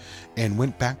Nightcrawlers and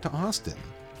went back to Austin.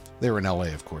 They were in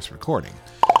LA, of course, recording.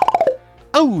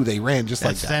 Oh, they ran just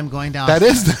like that. That's them going down. That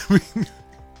is them.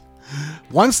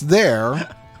 Once there,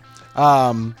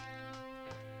 they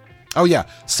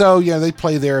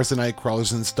play there as the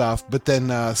Nightcrawlers and stuff. But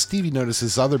then Stevie noticed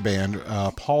this other band,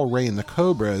 Paul Ray and the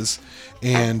Cobras,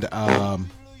 and that's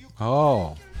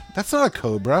not a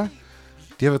cobra.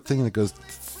 Do you have a thing that goes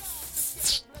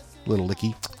little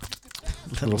licky,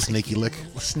 little snaky lick,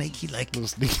 Little snaky lick. little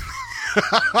sneaky?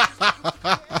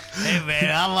 Hey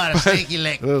man, I want a snaky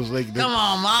lick. Little snaky lick. Come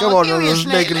on, Mama. Come on, give me a little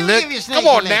snake. snaky Let me lick. give you a snaky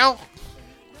Come on lick. now.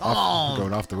 Come on.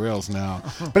 Going off the rails now.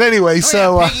 But anyway,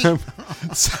 so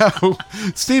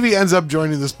Stevie ends up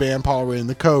joining this band, Paul Ray and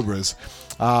the Cobras.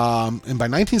 And by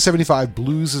 1975,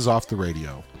 blues is off the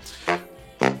radio.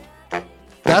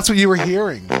 That's what you were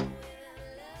hearing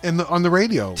on the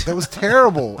radio. That was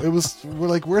terrible. We're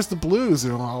like, where's the blues?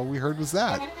 And all we heard was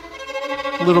that.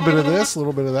 A little bit of this, a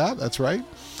little bit of that. That's right.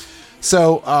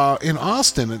 So in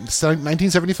Austin, in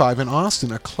 1975, in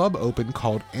Austin, a club opened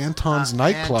called Anton's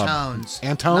Nightclub. Antones.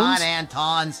 Antones? Not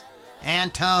Antons.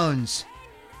 Antones.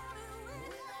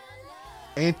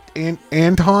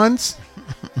 Anton's?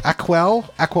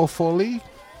 Aquafoli?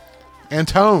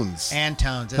 Antones.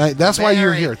 Antones. That's why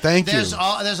you're here. Thank you. There's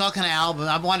all kind of albums.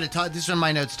 I wanted to talk. This is in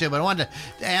my notes too, but I wanted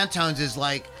to. Antones is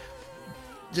like.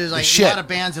 There's like a lot of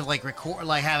bands that like record,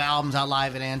 like have albums out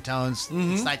live at Antones.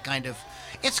 Mm-hmm. It's that kind of.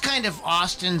 It's kind of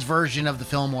Austin's version of the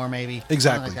Fillmore, maybe.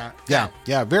 Exactly. Like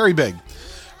Yeah, very big.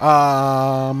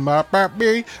 So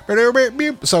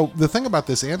the thing about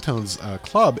this Antone's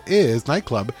nightclub is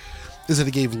that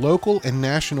it gave local and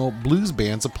national blues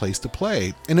bands a place to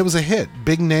play. And it was a hit.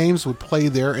 Big names would play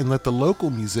there and let the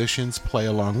local musicians play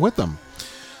along with them.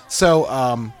 So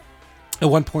at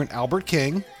one point, Albert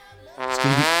King,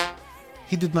 Stevie,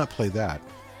 he did not play that.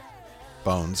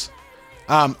 Bones.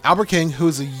 Albert King, who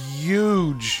is a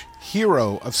huge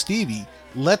hero of Stevie,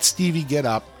 let Stevie get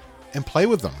up and play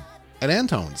with them at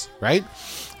Antone's, right?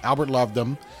 Albert loved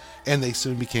them, and they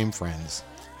soon became friends.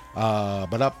 So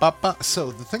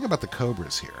the thing about the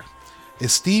Cobras here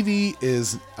is Stevie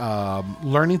is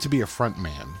learning to be a front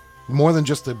man more than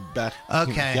just a back.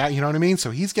 Okay. You know what I mean?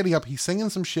 So he's getting up, he's singing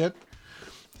some shit,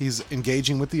 he's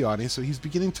engaging with the audience, so he's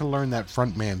beginning to learn that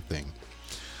front man thing.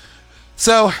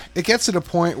 So it gets to the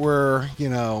point where,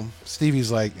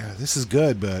 Stevie's like, this is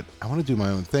good, but I want to do my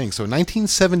own thing. So in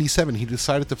 1977, he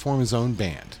decided to form his own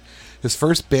band. His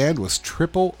first band was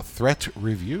Triple Threat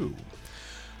Review.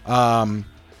 Yes,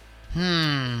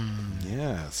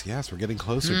 we're getting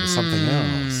closer to something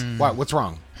else. What's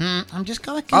wrong? I'm just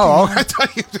going to I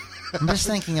thought you... I'm just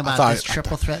thinking about this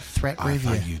Triple Threat Review. I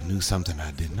thought you knew something I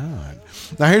did not.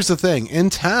 Now, here's the thing. In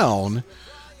town,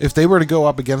 if they were to go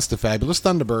up against the Fabulous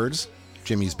Thunderbirds,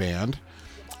 Jimmy's band,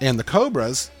 and the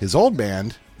Cobras, his old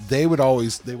band, they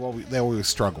always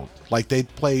struggled. Like they'd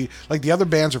play, like the other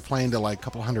bands were playing to like a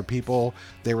couple hundred people.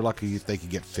 They were lucky if they could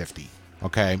get 50.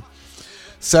 Okay.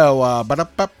 So, of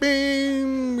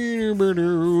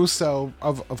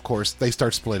course they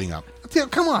start splitting up.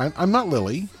 Come on, I'm not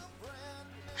Lily.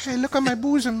 Hey, look on my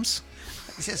bosoms.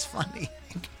 It's just funny.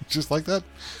 Just like that.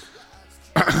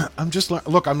 I'm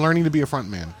learning to be a front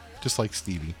man, just like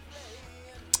Stevie.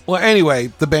 Well,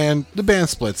 anyway, the band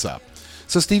splits up.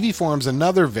 So Stevie forms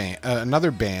another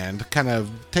band, kind of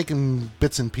taking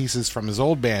bits and pieces from his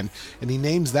old band, and he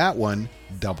names that one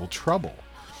Double Trouble.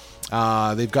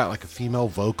 They've got like a female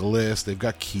vocalist, they've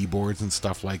got keyboards and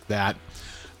stuff like that.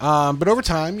 But over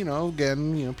time,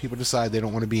 people decide they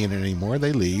don't want to be in it anymore.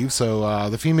 They leave. So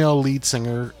the female lead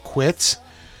singer quits,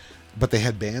 but they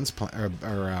had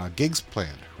gigs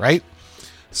planned, right?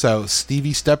 So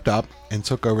Stevie stepped up and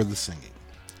took over the singing.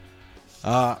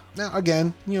 Now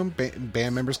again,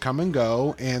 band members come and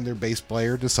go, and their bass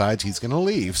player decides he's going to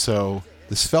leave. So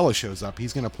this fella shows up.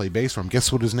 He's going to play bass for him.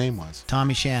 Guess what his name was?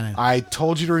 Tommy Shannon. I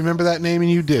told you to remember that name,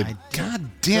 and you did. God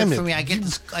damn Good it! for me. I get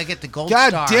the gold star.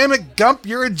 God damn it, Gump!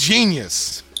 You're a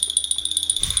genius.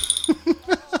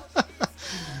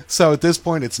 So at this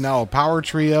point, it's now a power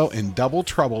trio, and Double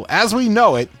Trouble, as we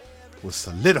know it, was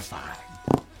solidified.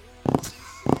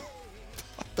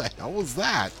 What the hell was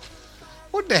that?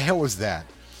 What the hell was that?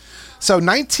 So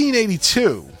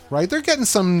 1982, right? They're getting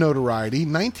some notoriety.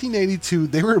 1982,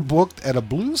 they were booked at a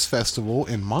blues festival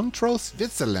in Montreux,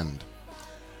 Switzerland.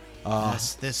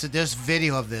 There's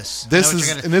video of this. This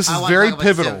is very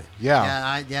pivotal.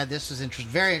 This is interesting.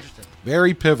 Very interesting.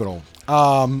 Very pivotal.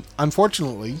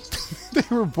 Unfortunately, they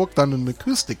were booked on an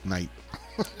acoustic night.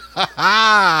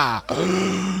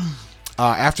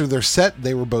 After their set,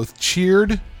 they were both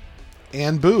cheered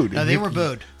and booed. No, they were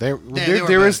booed. There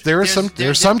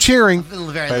was some cheering,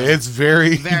 but it's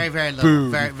very low.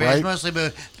 booed, very right? It's mostly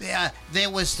booed.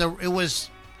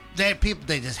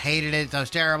 They just hated it. That was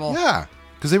terrible. Yeah,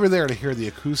 because they were there to hear the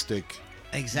acoustic.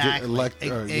 Exactly.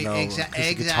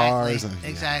 Acoustic guitars.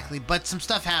 Exactly. But some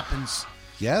stuff happens.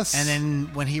 Yes. And then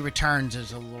when he returns,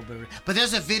 there's a little bit. But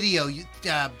there's a video.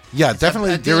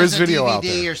 Definitely. There is video out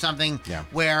there. DVD or something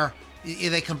where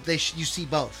you see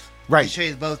both. Right. They show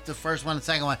you both the first one and the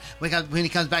second one. When he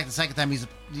comes back the second time, he's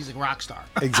a rock star.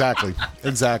 Exactly.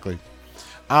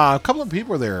 A couple of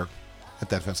people were there at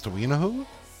that festival. You know who?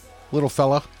 Little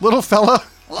fella by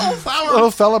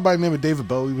the name of David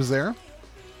Bowie was there.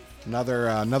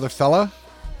 Another fella,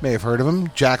 may have heard of him.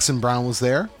 Jackson Browne was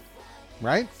there,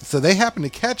 right? So they happened to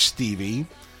catch Stevie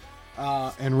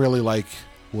and really like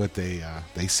what they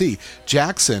see.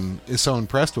 Jackson is so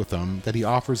impressed with them that he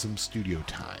offers them studio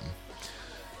time.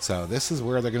 So this is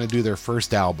where they're going to do their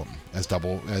first album as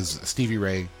Stevie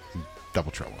Ray and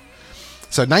Double Trouble.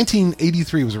 So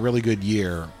 1983 was a really good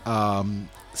year.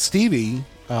 Stevie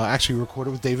actually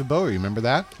recorded with David Bowie. Remember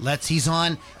that? He's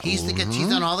on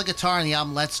all the guitar in the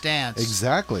album Let's Dance.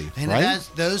 Exactly. And right? it has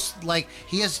those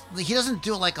he doesn't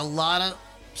do like a lot of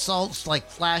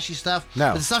flashy stuff.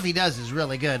 No. But the stuff he does is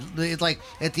really good. It's like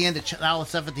at the end of all the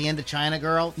stuff at the end of China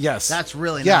Girl. Yes. That's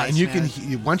really nice. nice. And you man.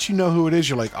 can once you know who it is,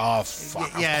 you're like, oh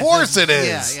fuck, yeah, of course it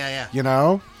is. Yeah. You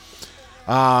know?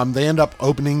 They end up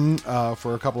opening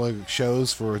for a couple of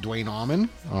shows for Duane Allman.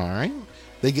 All right.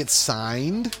 They get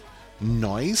signed.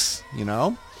 Nice, you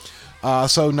know.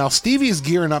 So now Stevie is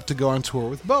gearing up to go on tour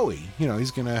with Bowie. You know,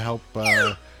 he's going to help.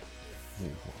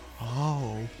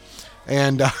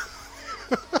 And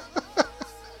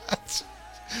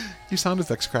your sound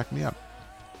effects crack me up.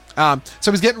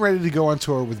 So he's getting ready to go on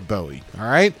tour with Bowie. All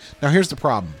right. Now here's the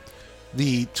problem.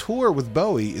 The tour with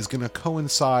Bowie is going to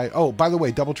coincide. Oh, by the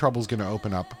way, Double Trouble is going to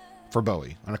open up for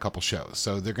Bowie on a couple shows.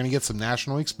 So they're going to get some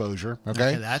national exposure.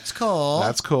 Okay. That's cool.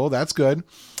 That's good.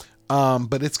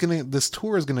 But this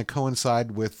tour is gonna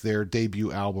coincide with their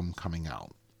debut album coming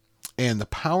out, and the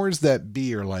powers that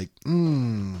be are like,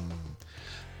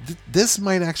 this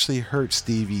might actually hurt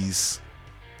Stevie's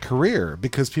career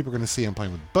because people are gonna see him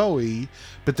playing with Bowie,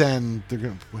 but then they're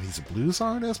gonna, he's a blues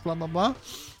artist, blah blah blah.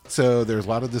 So there's a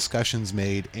lot of discussions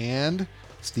made, and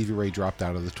Stevie Ray dropped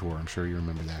out of the tour. I'm sure you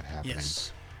remember that happening.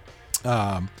 Yes.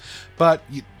 But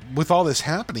with all this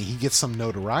happening, he gets some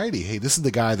notoriety. Hey, this is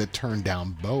the guy that turned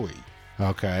down Bowie.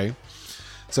 Okay.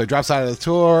 So he drops out of the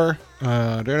tour.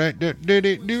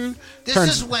 This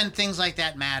is when things like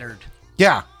that mattered.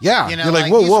 Yeah. You know, you're like,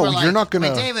 whoa, you're not going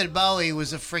to... David Bowie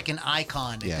was a freaking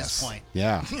icon at this point.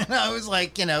 Yeah. It was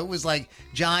like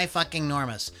Jai fucking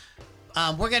Normus.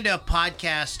 We're going to do a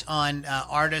podcast on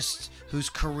artists whose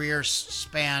careers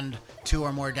spanned 2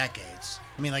 or more decades.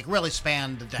 I mean, like really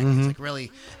spanned the decades, like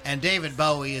really. And David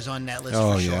Bowie is on that list.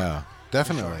 Oh, for sure. yeah,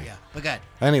 definitely. For sure, yeah, but good.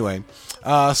 Anyway,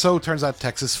 so it turns out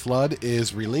Texas Flood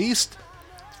is released.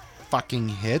 Fucking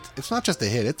hit. It's not just a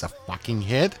hit; it's a fucking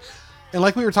hit. And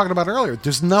like we were talking about earlier,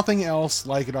 there's nothing else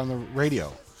like it on the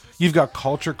radio. You've got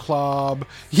Culture Club.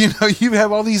 You know, you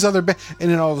have all these other and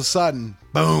then all of a sudden,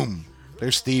 boom,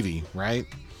 there's Stevie, right?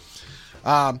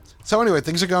 So anyway,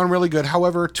 things are going really good.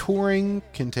 However, touring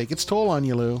can take its toll on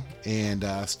you, Lou. And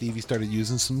Stevie started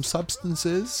using some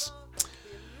substances.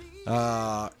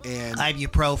 And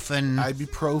ibuprofen,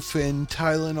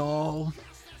 Tylenol,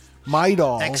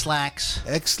 Midol,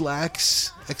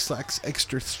 X-Lax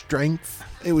extra strength.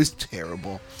 It was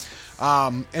terrible.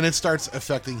 And it starts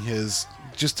affecting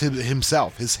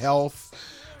himself, his health.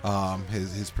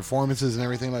 His performances and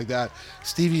everything like that.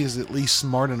 Stevie is at least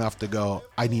smart enough to go,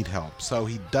 I need help. So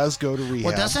he does go to rehab.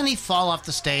 Well, doesn't he fall off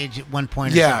the stage at one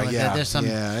point? Yeah. There's some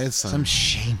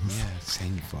shame. Yeah, it's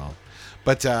shameful.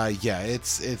 But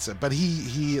but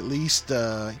he at least he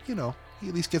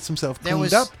at least gets himself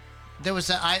cleaned up. There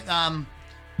was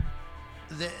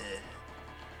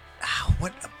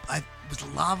was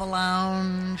Lava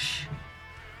Lounge.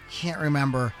 Can't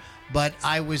remember, but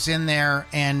I was in there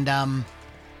and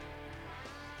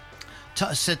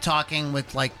talking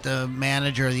with like the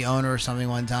manager or the owner or something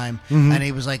one time, and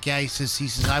he was like, he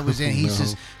says I was in. He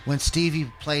says when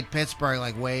Stevie played Pittsburgh,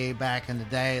 like way back in the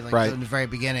day, like in the very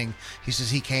beginning, he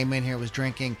says he came in here, was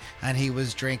drinking, and he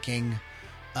was drinking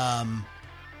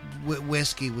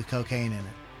whiskey with cocaine in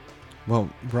it. Well,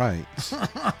 right.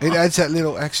 It adds that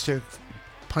little extra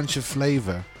punch of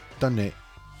flavor, doesn't it?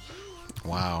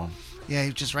 Wow. Yeah, he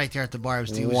was just right there at the bar.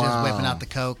 He was just whipping out the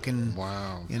Coke and,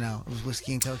 Wow. you know, it was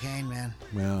whiskey and cocaine, man.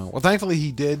 Well, thankfully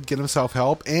he did get himself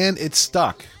help, and it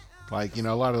stuck. Like, you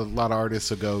know, a lot of artists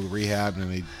will go rehab and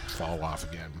then they fall off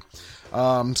again.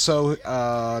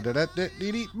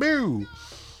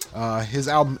 His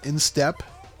album In Step,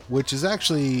 which is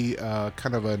actually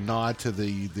kind of a nod to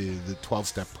the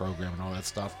 12-step program and all that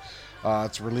stuff.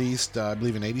 It's released, I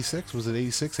believe, in 86. Was it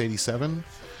 86, 87?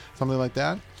 Something like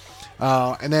that.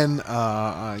 And then,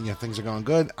 things are going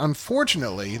good.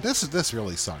 Unfortunately, this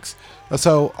really sucks.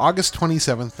 So, August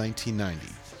 27th,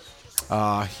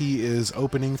 1990, he is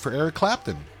opening for Eric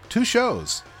Clapton. 2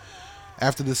 shows.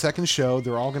 After the second show,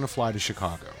 they're all going to fly to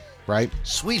Chicago, right?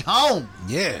 Sweet home.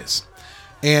 Yes.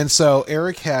 And so,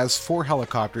 Eric has 4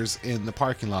 helicopters in the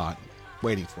parking lot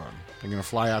waiting for him. They're going to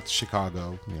fly out to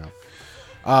Chicago, you know.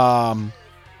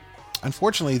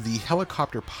 Unfortunately, the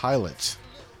helicopter pilot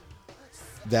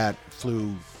that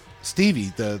flew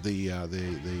Stevie,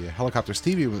 the helicopter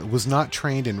Stevie, was not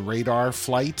trained in radar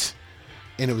flight,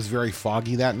 and it was very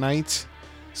foggy that night.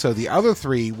 So the other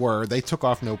 3 they took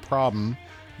off no problem.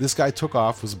 This guy took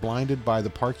off, was blinded by the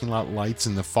parking lot lights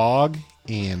in the fog,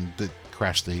 and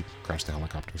crashed the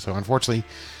helicopter. So unfortunately,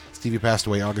 Stevie passed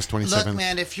away August 27th. Look,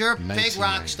 man, if you're a big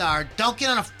rock star, don't get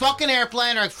on a fucking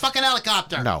airplane or a fucking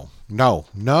helicopter. No,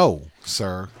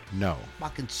 sir, no.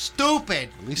 Fucking stupid.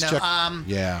 At least check.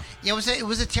 Yeah, it was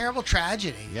a terrible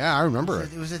tragedy. Yeah, I remember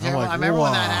It was a terrible. I remember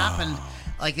when that happened.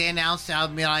 Like they announced,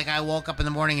 I woke up in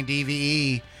the morning and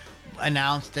DVE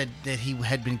announced that he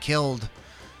had been killed.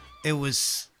 It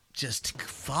was just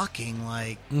fucking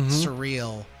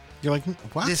surreal. You're like,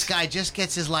 what? This guy just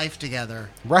gets his life together,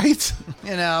 right?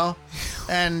 You know,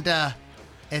 and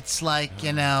it's like,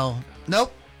 you know,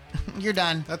 nope, you're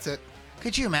done. That's it.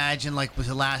 Could you imagine, was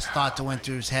the last thought that went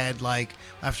through his head,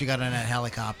 after he got on that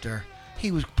helicopter?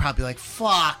 He was probably like,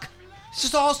 fuck. It's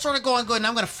just all sort of going good, and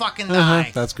I'm going to fucking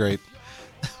die. That's great.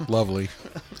 Lovely.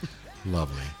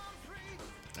 Lovely.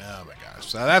 Oh, my gosh.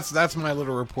 So that's my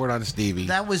little report on Stevie.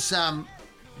 That was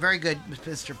very good,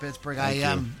 Mr. Pittsburgh.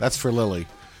 That's for Lily.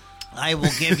 I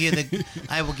will give you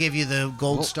the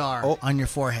gold star on your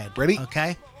forehead. Ready?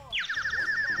 Okay?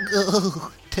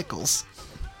 Tickles.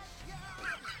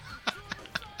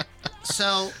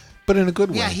 So, but in a good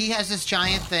way. Yeah, he has this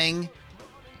giant thing.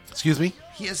 Excuse me?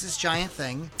 He has this giant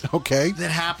thing. Okay.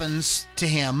 That happens to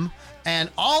him, and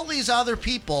all these other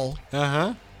people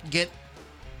get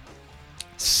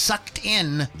sucked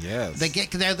in. Yes.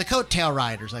 They're the coattail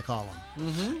riders, I call them.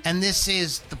 Mm-hmm. And this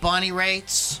is the Bonnie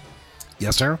Raitt's.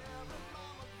 Yes, sir.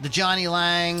 The Johnny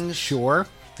Langs. Sure.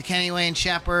 The Kenny Wayne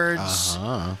Shepherds.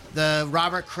 The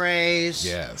Robert Crays.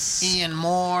 Yes. Ian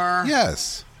Moore.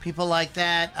 Yes. People like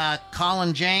that.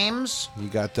 Colin James. You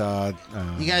got...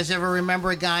 you guys ever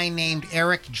remember a guy named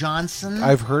Eric Johnson?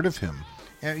 I've heard of him.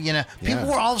 You know, people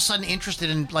were all of a sudden interested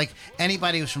in,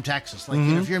 anybody who's from Texas. You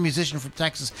know, if you're a musician from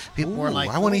Texas, people were like,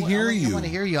 I want to hear you. I want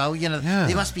to hear you.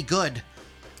 They must be good.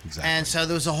 Exactly. And so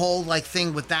there was a whole,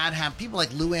 thing with that. People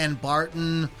like Lou Ann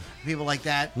Barton, people like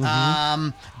that.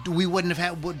 Mm-hmm. We wouldn't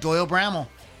have had Doyle Bramall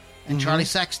and Charlie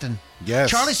Sexton. Yes.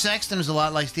 Charlie Sexton was a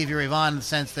lot like Stevie Ray Vaughan in the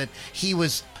sense that he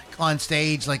was on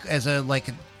stage as a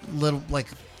little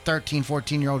 13,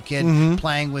 14-year-old kid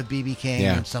playing with B.B. King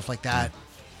and stuff like that.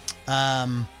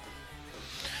 And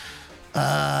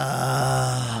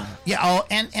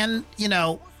you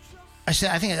know, I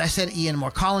said Ian Moore,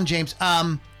 Colin James,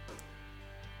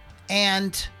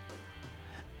 and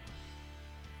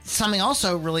something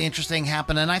also really interesting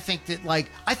happened, and I think that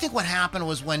what happened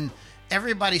was when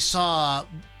everybody saw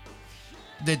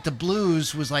that the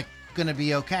blues was going to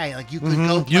be okay, you could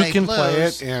go play you can blues, play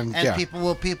it, and people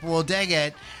will dig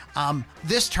it.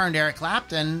 This turned Eric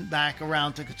Clapton back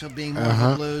around to being more of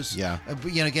the blues,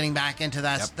 getting back into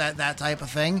that type of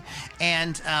thing,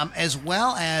 and as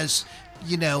well as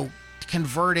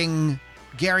converting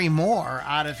Gary Moore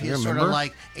out of his sort of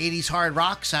 80s hard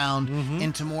rock sound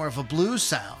into more of a blues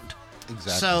sound.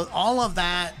 Exactly. So all of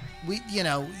that, he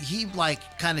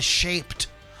kind of shaped.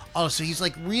 So he's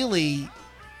really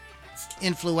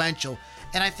influential,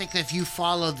 and I think that if you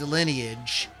follow the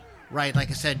lineage. Right, like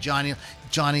I said, Johnny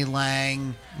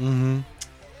Lang,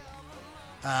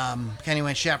 Kenny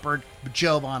Wayne Shepherd,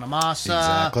 Joe Bonamassa.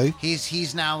 Exactly.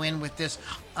 He's now in with this.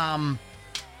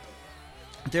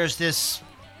 There's this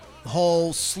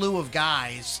whole slew of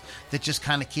guys that just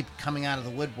kind of keep coming out of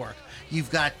the woodwork. You've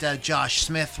got Josh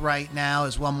Smith right now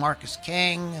as well, Marcus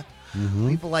King,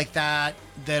 people like that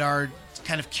are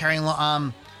kind of carrying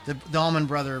the Allman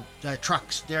Brother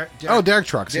Trucks. Derek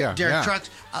Trucks, Derek Trucks.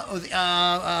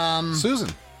 Susan.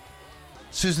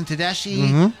 Susan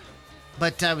Tedeschi.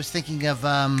 But I was thinking of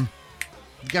the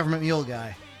Government Mule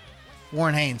guy,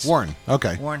 Warren Haynes. Warren.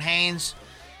 Okay. Warren Haynes.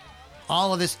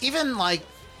 All of this, even like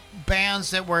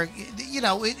bands that were,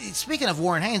 speaking of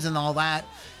Warren Haynes and all that,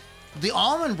 the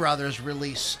Allman Brothers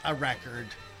release a record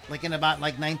like in about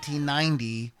like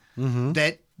 1990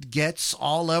 that gets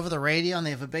all over the radio, and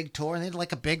they have a big tour, and they had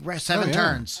like a big seven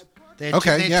turns. They had,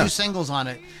 they had 2 singles on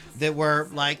it that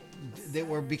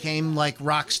were became like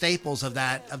rock staples of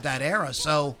that era.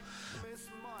 So,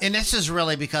 and this is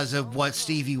really because of what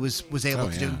Stevie was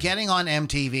able to do, getting on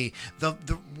MTV.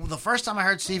 The first time I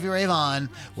heard Stevie Ray Vaughan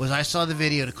was I saw the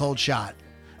video to Cold Shot,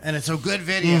 and it's a good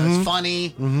video. It's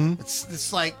funny.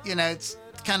 It's like it's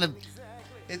kind of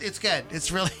it's good.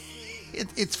 It's really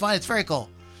it's fun. It's very cool.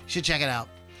 You should check it out.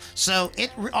 So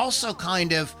it also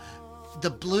kind of the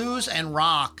blues and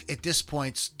rock at this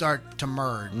point start to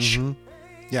merge.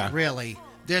 Yeah, really.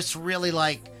 There's really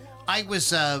like I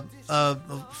was a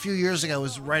few years ago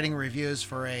was writing reviews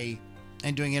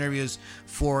and doing interviews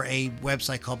for a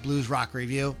website called Blues Rock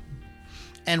Review,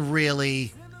 and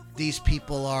really these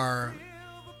people are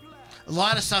a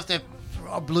lot of stuff that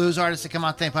blues artists that come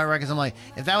out and play records. I'm like,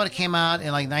 if that would have came out in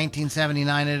like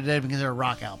 1979, it'd have been considered a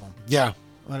rock album. Yeah, it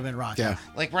would have been rock. Yeah,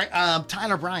 like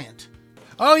Tyler Bryant.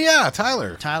 Oh yeah,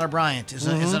 Tyler. Tyler Bryant is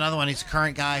another one. He's a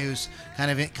current guy who's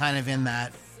kind of in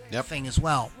that thing as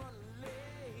well.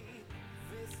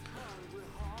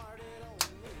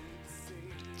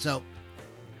 So,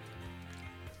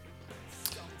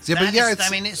 so it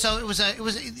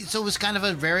was kind of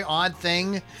a very odd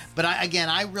thing, but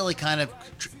I really kind of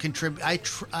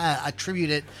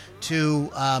attribute it to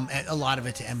a lot of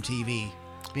it to MTV,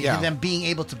 them being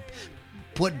able to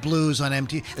put blues on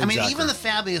MTV. Exactly. I mean, even the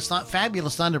Fabulous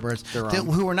Thunderbirds,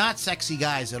 who were not sexy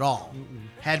guys at all,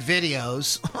 had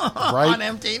videos on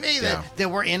MTV that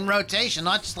were in rotation,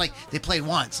 not just like they played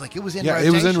once. Like it was in rotation. Yeah,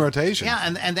 it was in rotation.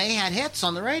 Yeah, and they had hits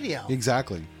on the radio.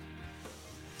 Exactly.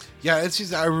 Yeah, it's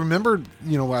just I remember,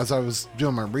 as I was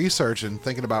doing my research and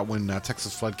thinking about when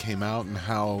Texas Flood came out and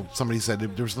how somebody said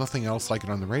there was nothing else like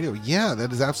it on the radio. Yeah,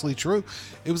 that is absolutely true.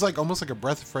 It was like almost like a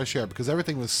breath of fresh air because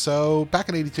everything was so back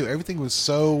in '82. Everything was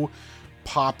so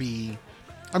poppy.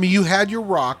 I mean, you had your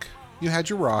rock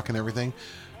and everything,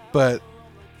 but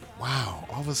wow,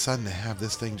 all of a sudden to have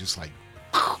this thing just like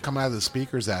come out of the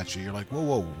speakers at you, you're like,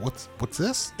 whoa, what's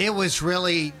this? It was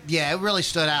really, it really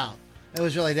stood out. It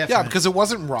was really different. Yeah, because it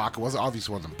wasn't rock. It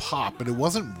obviously wasn't pop, but it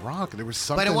wasn't rock. There was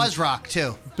something. But it was rock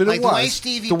too. But like it was the way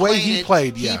Stevie he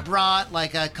played. He brought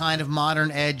like a kind of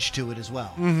modern edge to it as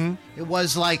well. Mm-hmm. It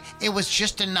was like it was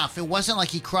just enough. It wasn't like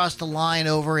he crossed the line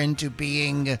over into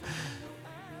being.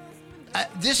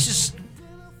 This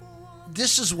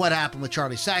is what happened with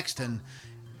Charlie Sexton.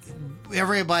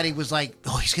 Everybody was like,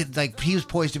 "Oh, he's good." Like he was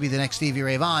poised to be the next Stevie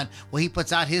Ray Vaughan. Well, he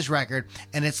puts out his record,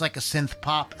 and it's like a synth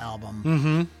pop album.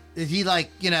 Mm-hmm. He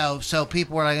so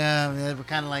people were like, they were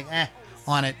kind of like,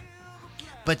 on it.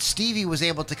 But Stevie was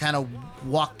able to kind of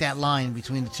walk that line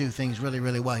between the two things really,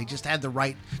 really well. He just had the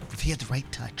right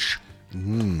touch.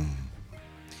 Mm.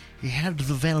 He had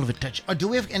the velvet touch. Do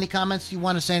we have any comments you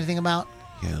want to say anything about?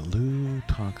 Yeah, Lou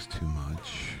talks too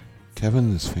much.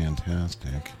 Kevin is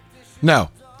fantastic. No,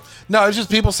 it's just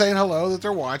people saying hello that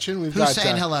they're watching. Who's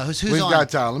saying hello? Who's we've on?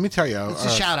 Got, let me tell you. It's the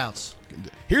shout-outs.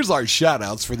 Here's our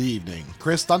shout-outs for the evening.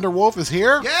 Chris Thunderwolf is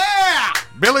here. Yeah!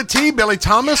 Billy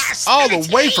Thomas, yes, all Billy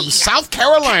the way from South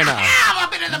Carolina. I've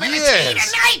been in the Billy T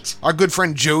tonight. Our good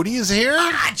friend Jody is here.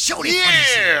 Jody.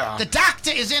 Yeah. The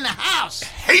doctor is in the house.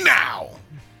 Hey now.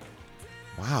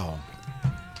 Wow.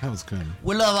 That was good.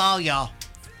 We love all y'all.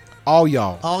 All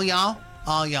y'all. All y'all.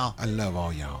 All y'all. I love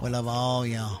all y'all. We love all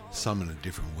y'all. Some in a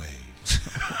different way.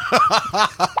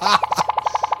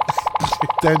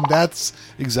 Then that's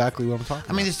exactly what I'm talking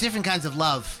about. I mean, there's different kinds of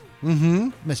love,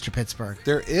 Mr. Pittsburgh.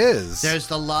 There is. There's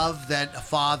the love that a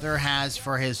father has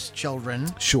for his children.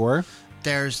 Sure.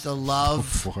 There's the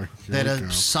love that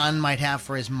a son might have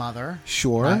for his mother.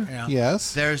 Sure. Right?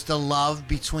 Yes. There's the love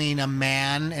between a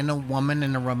man and a woman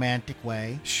in a romantic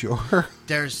way. Sure.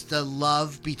 There's the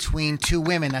love between two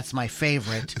women. That's my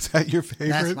favorite. Is that your favorite?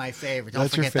 That's my favorite. Don't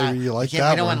That's forget your favorite. that. You like that?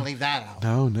 I don't want to leave that out.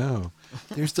 No.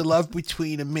 There's the love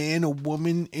between a man, a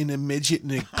woman, and a midget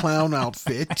in a clown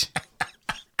outfit.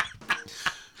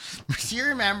 Do you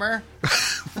remember?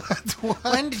 What?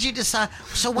 When did you decide?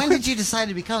 So when did you decide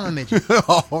to become a midget?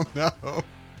 Oh no!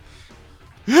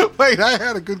 Wait, I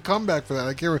had a good comeback for that.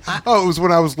 I can't remember. It was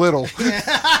when I was little. When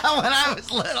I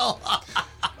was little.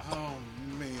 Oh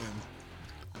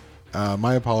man!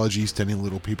 My apologies to any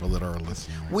little people that are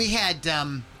listening. We had.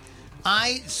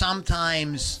 I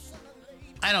sometimes.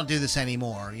 I don't do this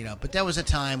anymore, but there was a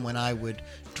time when I would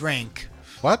drink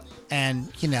What?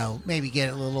 And, maybe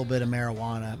get a little bit of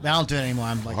marijuana. I don't do it anymore.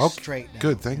 I'm like straight now.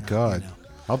 Good, thank God.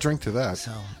 I'll drink to that.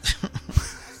 So,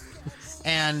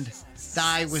 and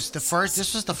this was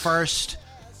the first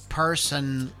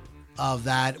person of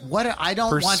that. I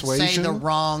don't want to say the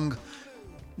wrong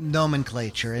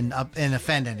nomenclature and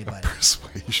offend anybody.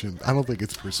 Persuasion. I don't think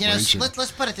it's persuasion.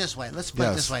 Let's put it this way.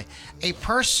 A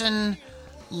person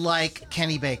like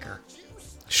Kenny Baker.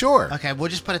 Sure. Okay, we'll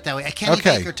just put it that way. A Kenny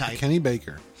Baker type. Kenny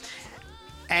Baker.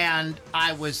 And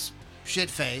I was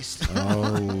shit-faced.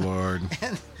 Oh, Lord.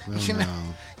 And,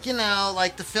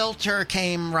 like the filter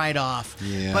came right off.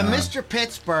 Yeah. But Mr.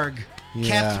 Pittsburgh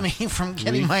kept me from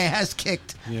getting my ass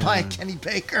kicked by Kenny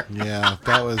Baker. Yeah,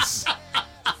 that was...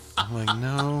 I'm like,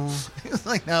 no. He was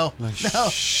like, no.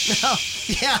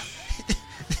 Yeah.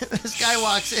 This guy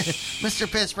walks in.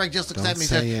 Mr. Pittsburgh just looks at me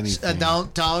and says,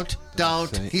 don't.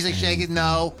 He's like shaking.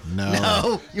 No.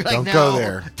 You're like, don't no. Go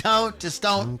there. Don't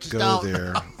go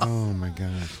there. Oh, my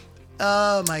God.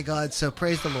 Oh, my God. So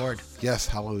praise the Lord. Yes,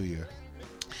 hallelujah.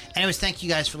 Anyways, thank you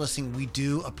guys for listening. We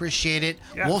do appreciate it.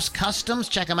 Yeah. Wolf's Customs,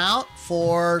 check them out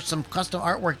for some custom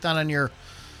artwork done on your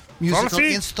musical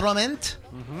instrument.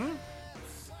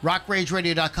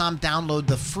 RockRageRadio.com. Download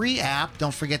the free app.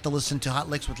 Don't forget to listen to Hot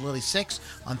Licks with Lily 6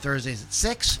 on Thursdays at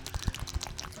 6.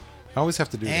 I always have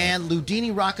to do that. And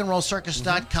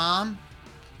LudiniRockAndRollCircus.com.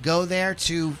 Go there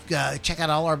to check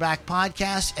out all our back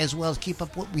podcasts, as well as keep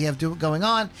up what we have going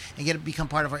on and become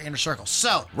part of our inner circle.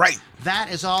 So,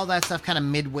 that is all that stuff kind of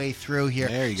midway through here.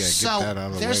 There you go. Get that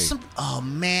out of the way. Oh,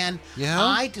 man. Yeah?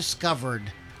 I discovered...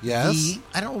 Yes.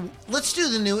 Let's do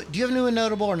the new. Do you have new and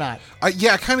notable or not?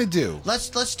 Yeah, I kind of do.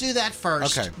 Let's do that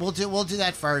first. Okay. We'll do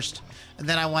that first, and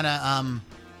then I want to.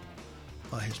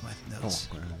 Oh, here's my notes.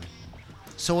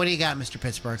 So what do you got, Mr.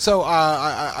 Pittsburgh? So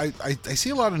I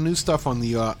see a lot of new stuff on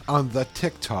the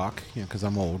TikTok. Because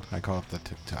I'm old, I call it the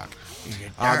TikTok.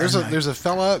 There's a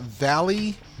fella,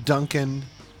 Valley Duncan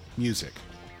Music,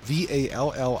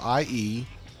 VALLIE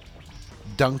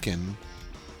Duncan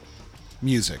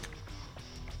Music.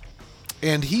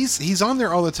 And he's on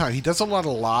there all the time. He does a lot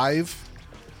of live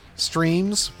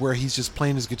streams where he's just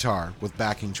playing his guitar with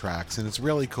backing tracks, and it's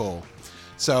really cool.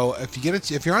 So if you're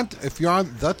on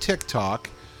the TikTok,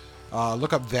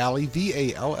 look up Valley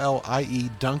VALLIE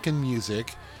Duncan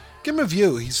Music. Give him a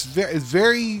view. He's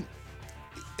very.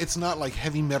 It's not like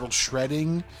heavy metal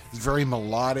shredding. It's very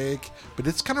melodic, but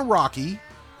it's kind of rocky.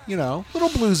 A little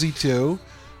bluesy too.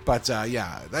 But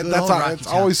it's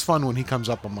always fun when he comes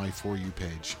up on my For You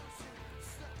page.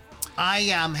 I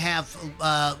have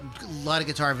a lot of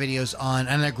guitar videos on,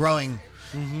 and they're growing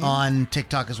on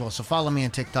TikTok as well. So follow me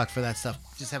on TikTok for that stuff.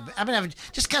 I've been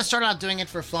just kind of started out doing it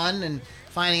for fun and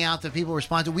finding out that people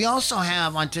respond to. We also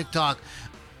have on TikTok,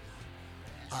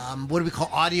 what do we call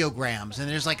audiograms, and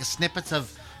there's like a snippets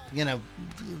of,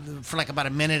 for like about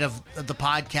a minute of the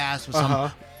podcast with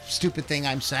some stupid thing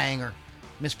I'm saying or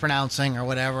mispronouncing or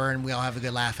whatever, and we all have a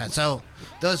good laugh at. So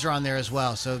those are on there as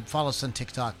well. So follow us on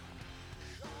TikTok.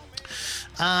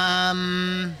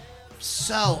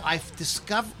 So I've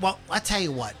discovered. Well, I tell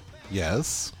you what.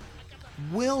 Yes.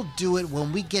 We'll do it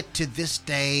when we get to this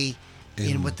day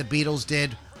in what the Beatles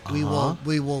did. We will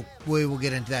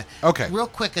get into that. Okay. Real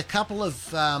quick, a couple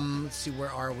of let's see, where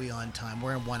are we on time?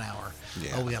 We're in 1 hour.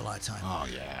 Yeah. Oh, we got a lot of time. Oh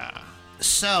yeah.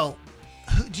 So,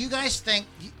 do you guys think?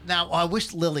 Now, I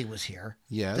wish Lily was here.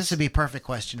 Yes. This would be a perfect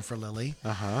question for Lily.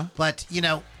 But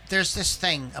there's this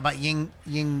thing about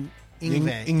Yingwei.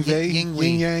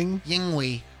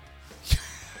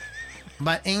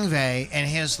 About Yngwie and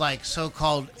his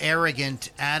so-called arrogant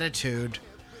attitude.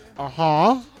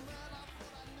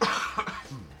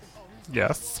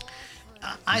 Yes.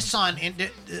 I saw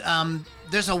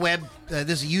there's a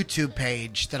YouTube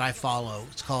page that I follow.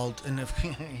 It's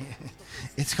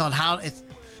called How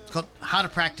to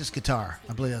Practice Guitar.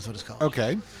 I believe that's what it's called.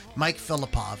 Okay. Mike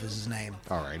Filipov is his name.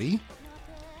 Alrighty.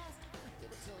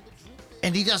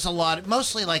 And he does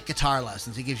mostly guitar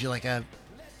lessons. He gives you a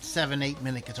 7-8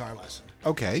 minute guitar lesson.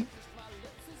 Okay.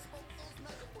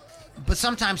 But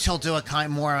sometimes he'll do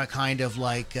kind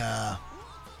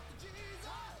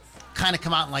of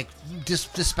come out and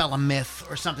dispel a myth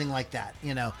or something like that,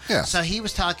 Yeah. So he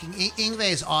was talking.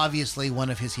 Yngwie is obviously one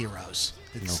of his heroes.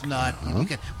 It's not. You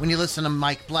can, when you listen to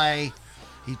Mike play,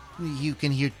 you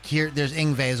can hear there's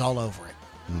Yngwie's all over it.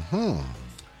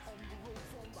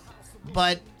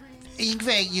 But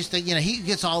Yngwie used to, he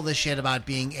gets all this shit about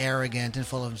being arrogant and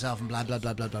full of himself and blah, blah,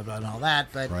 blah, blah, blah, blah, and all that.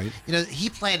 But, he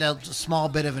played a small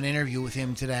bit of an interview with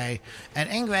him today. And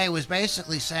Yngwie was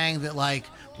basically saying that,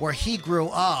 where he grew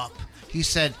up, he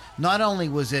said not only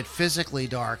was it physically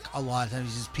dark a lot of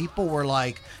times, he says people were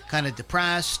like kind of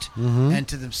depressed and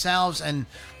to themselves, and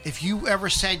if you ever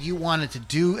said you wanted to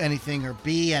do anything or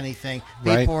be anything,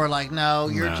 people were like, no,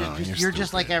 you're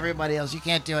just like everybody else. You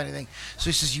can't do anything. So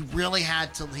he says you really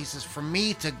had to, he says, for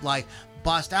me to like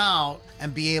bust out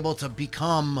and be able to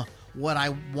become what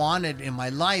I wanted in my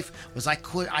life was I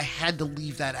had to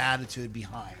leave that attitude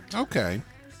behind. Okay.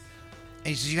 And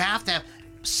he says you have to have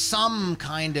some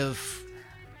kind of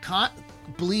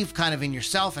believe kind of in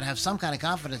yourself and have some kind of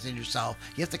confidence in yourself.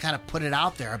 You have to kind of put it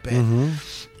out there a bit.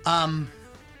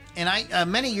 And I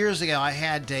many years ago I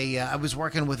had I was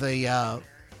working with a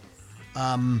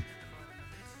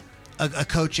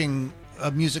coaching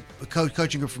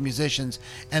group for musicians,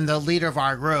 and the leader of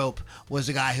our group was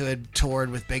a guy who had toured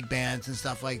with big bands and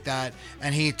stuff like that,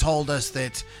 and he told us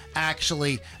that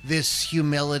actually this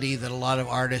humility that a lot of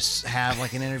artists have,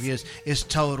 like in interviews, is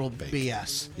total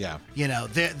BS. Yeah. You know,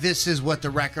 this is what the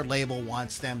record label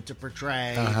wants them to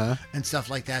portray and stuff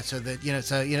like that, so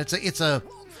that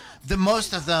the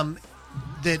most of them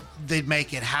that they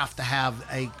make it have to have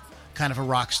a kind of a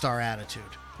rock star attitude.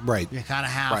 Right. You kind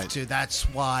of have to. That's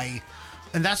why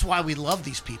we love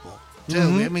these people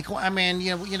too. I mean,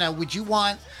 you know, would you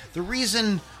want the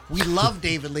reason we love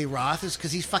David Lee Roth is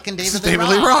because he's fucking David Lee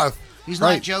Roth. He's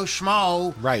not Joe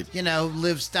Schmo. Right. You know,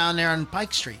 lives down there on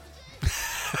Pike Street.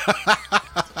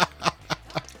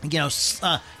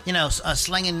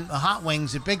 Slinging hot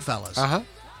wings at Big Fellas.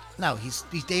 No, he's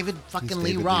David fucking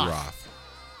Lee Roth.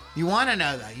 You want to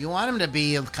know that. You want him to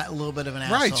be a little bit of an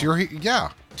asshole. Right. It's your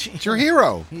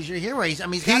hero. He's your hero. He's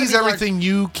everything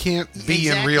you can't be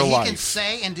in real life. He can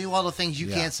say and do all the things you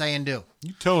can't say and do.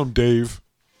 You tell him, Dave.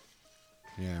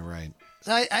 Yeah, right.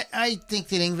 So I think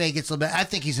that Yngwie gets a little bit. I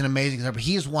think he's an amazing guitar player.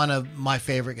 He's one of my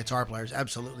favorite guitar players.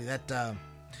 Absolutely. That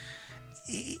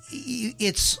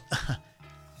it's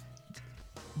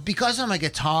because I'm a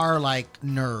guitar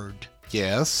nerd.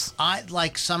 Yes.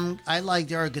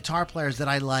 There are guitar players that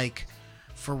I like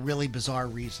for really bizarre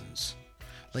reasons.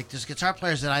 Like there's guitar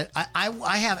players that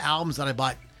I have albums that I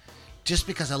bought just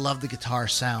because I love the guitar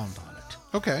sound on it.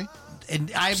 Okay.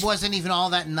 And I wasn't even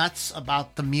all that nuts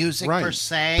about the music per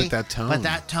se. But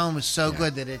that tone was so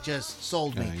good that it just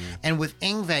sold me. Yeah. And with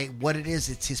Yngwie, what it is,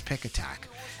 it's his pick attack.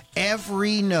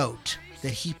 Every note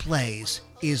that he plays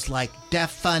is like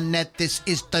definite. This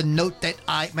is the note that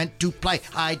I meant to play.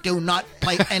 I do not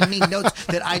play any notes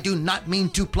that I do not mean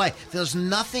to play. There's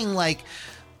nothing like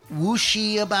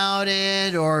whooshy about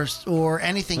it or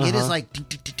anything. It is like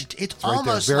it's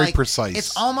almost very like precise.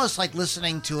 It's almost like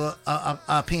listening to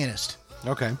a pianist.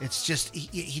 Okay. It's just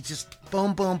he just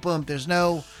boom boom boom. There's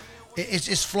no.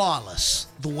 It's flawless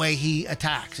the way he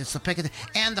attacks. It's the pick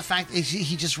and the fact that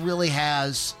he just really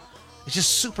has. It's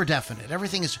just super definite.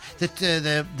 Everything is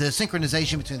the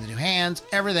synchronization between the two hands.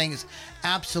 Everything is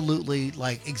absolutely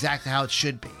like exactly how it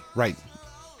should be. Right.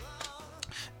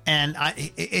 And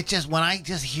when I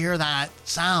just hear that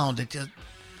sound, and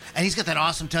he's got that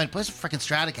awesome tone. He plays a freaking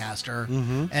Stratocaster,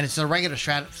 and it's a regular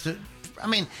Strat. I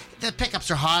mean, the pickups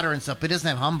are hotter and stuff, but it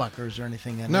doesn't have humbuckers or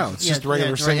anything. No, it's just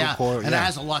regular single coil. And it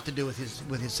has a lot to do with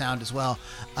his sound as well.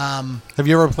 Have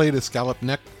you ever played a scallop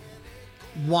neck?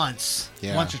 Once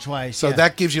or twice. So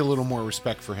that gives you a little more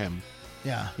respect for him.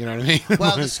 Yeah. You know what I mean?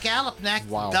 Well, the scallop neck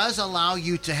does allow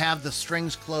you to have the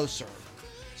strings closer.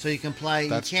 So you can play.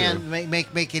 That's you can true.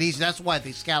 make it easy. That's why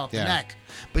they scallop the neck.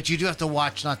 But you do have to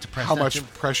watch not to press. How much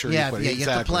pressure you put. Yeah, you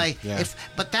have to play. Yeah.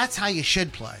 But that's how you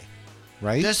should play.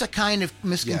 Right. There's a kind of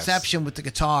misconception with the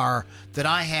guitar that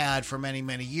I had for many,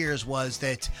 many years was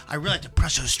that I really had to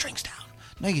press those strings down.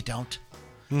 No, you don't.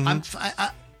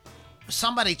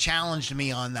 Somebody challenged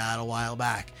me on that a while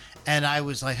back, and I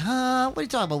was like, what are you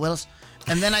talking about, Willis?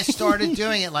 And then I started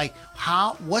doing it like,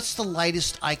 what's the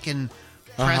lightest I can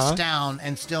press down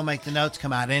and still make the notes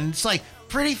come out? And it's like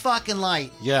pretty fucking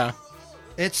light. Yeah.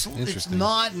 It's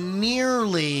not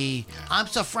nearly,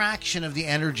 it's a fraction of the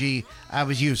energy I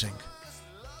was using.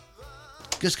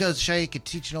 Just goes to show you could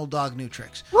teach an old dog new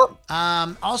tricks.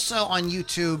 Also on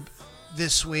YouTube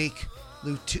this week,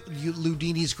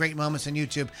 Ludini's Great Moments on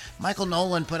YouTube. Michael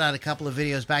Nolan put out a couple of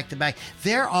videos back to back.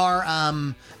 There are,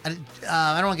 I don't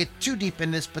want to get too deep in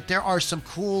this, but there are some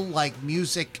cool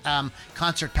music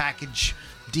concert package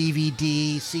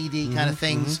DVD, CD kind of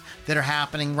things that are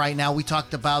happening right now. We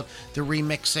talked about the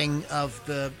remixing of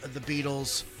the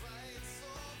Beatles,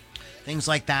 things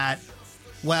like that.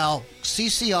 Well,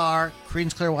 CCR,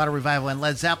 Creedence Clearwater Revival, and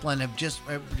Led Zeppelin have just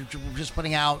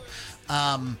putting out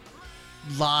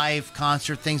live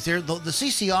concert things. The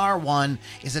CCR one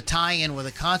is a tie-in with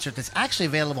a concert that's actually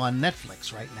available on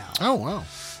Netflix right now. Oh, wow.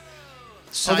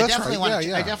 So that's I definitely right. want.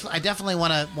 Yeah. I definitely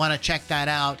want to check that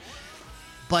out.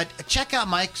 But check out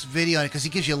Mike's video because he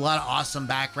gives you a lot of awesome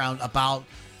background about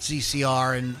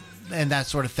CCR and that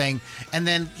sort of thing. And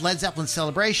then Led Zeppelin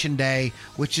Celebration Day,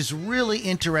 which is really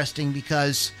interesting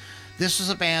because this was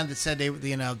a band that said they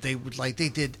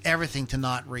did everything to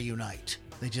not reunite.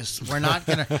 They just were not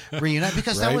going to reunite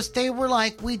because Right. they were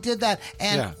like, we did that.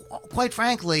 And quite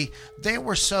frankly, they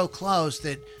were so close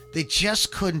that they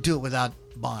just couldn't do it without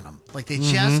Bonham. Like they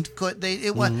just could.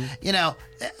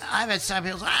 I've had some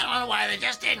people say, I don't know why they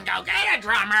just didn't go get a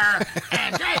drummer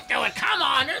and just do it. Come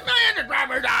on, there's millions of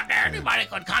drummers out there. Anybody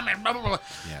could come in. Blah, blah, blah.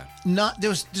 Yeah.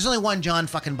 There's only one John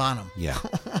fucking Bonham. Yeah.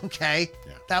 Okay.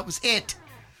 Yeah. That was it.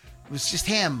 It was just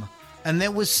him, and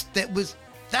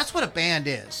that's what a band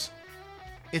is.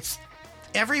 It's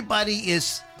everybody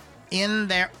is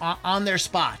in on their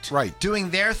spot, right, doing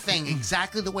their thing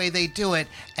exactly the way they do it,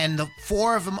 and the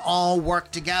four of them all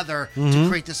work together to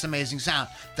create this amazing sound.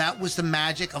 That was the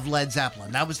magic of Led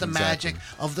Zeppelin. That was the magic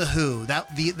of the Who.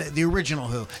 That the original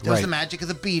Who. That was the magic of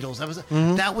the Beatles.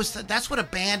 That's what a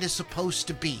band is supposed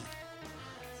to be.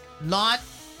 Not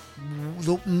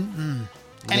the.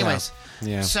 Anyways,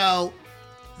 yeah. So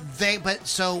they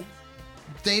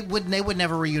would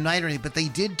never reunite or anything, but they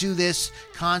did do this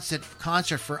concert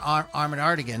for Armand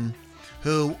Artigan,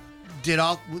 who did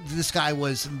all. This guy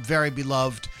was a very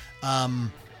beloved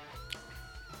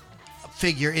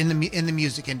figure in the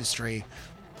music industry.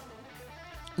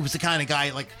 He was the kind of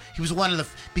guy, like, he was one of the,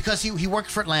 because he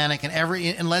worked for Atlantic,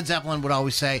 and Led Zeppelin would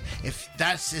always say, if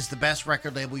that is the best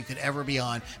record label you could ever be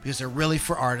on, because they're really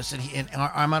for artists, and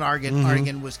Armand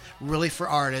Artigan was really for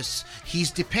artists.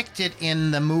 He's depicted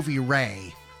in the movie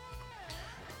Ray,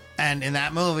 and in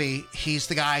that movie, he's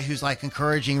the guy who's like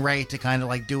encouraging Ray to kind of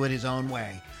like do it his own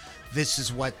way. This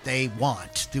is what they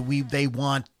want. They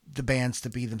want the bands to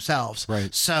be themselves.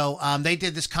 Right. So they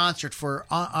did this concert for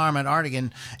Armand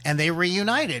Artigan, and they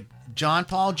reunited John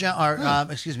Paul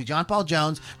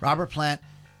Jones, Robert Plant,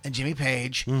 and Jimmy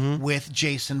Page with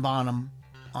Jason Bonham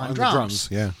on drums. The drums.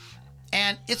 Yeah.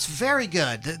 And it's very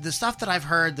good. The stuff that I've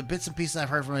heard, the bits and pieces I've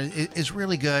heard from it is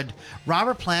really good.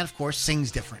 Robert Plant, of course,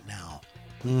 sings different now.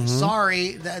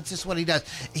 Sorry, that's just what he does.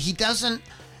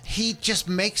 He just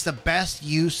makes the best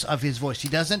use of his voice. He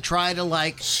doesn't try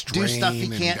to do stuff he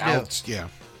can't do. Yeah.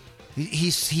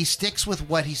 He sticks with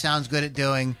what he sounds good at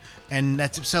doing, and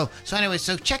that's so. Anyway,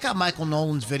 so check out Michael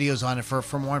Nolan's videos on it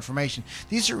for more information.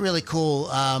 These are really cool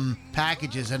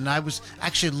packages, and I was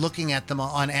actually looking at them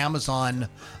on Amazon.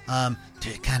 They're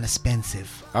kind of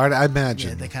expensive. I imagine.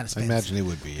 Yeah, they're kind of expensive. I imagine it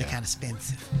would be. Yeah. They're kind of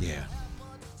expensive. Yeah.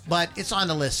 But it's on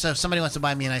the list, so if somebody wants to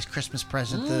buy me a nice Christmas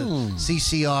present, the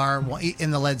CCR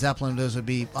in the Led Zeppelin, those would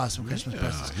be awesome Christmas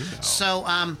presents. Yeah.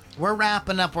 So we're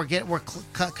wrapping up. We're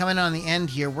coming on the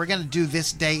end here. We're going to do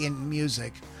This Day in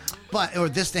Music, or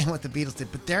This Day in What the Beatles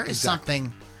Did. But there is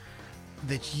something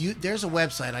that there's a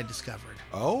website I discovered.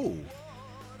 Oh.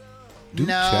 No,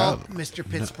 tell. Mr.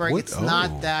 Pittsburgh, it's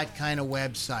not that kind of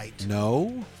website.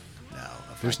 No? No.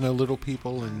 There's no little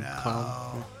people in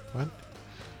No. What?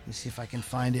 Let me see if I can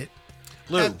find it.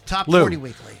 Lou, Top 40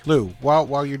 Weekly. Lou,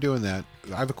 while you're doing that,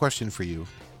 I have a question for you.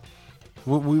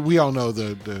 We all know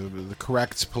the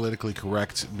correct, politically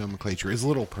correct nomenclature is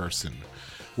little person,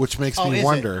 which makes me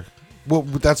wonder. Well,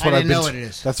 that's what I didn't know what it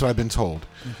is. That's what I've been told,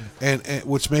 and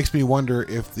which makes me wonder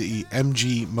if the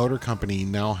MG Motor Company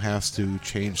now has to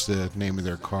change the name of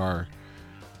their car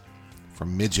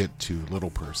from midget to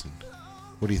little person.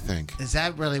 What do you think? Is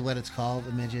that really what it's called,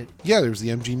 the midget? Yeah, there's the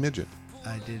MG midget.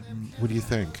 I didn't. What do you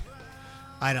think?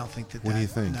 I don't think that. What do you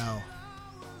think? No.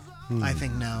 I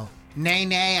think no.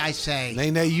 Nay, I say.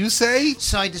 Nay, you say?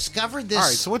 So I discovered this All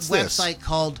right, so what's website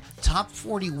called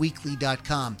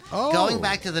top40weekly.com. Oh. Going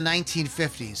back to the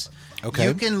 1950s. Okay.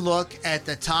 You can look at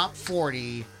the top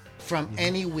 40 from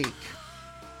any week.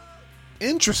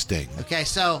 Interesting. Okay,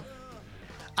 so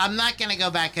I'm not going to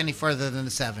go back any further than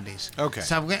the 70s. Okay.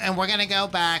 So we're going to go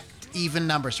back even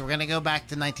numbers. So we're going to go back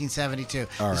to 1972.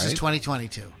 All this is right.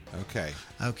 2022. Okay.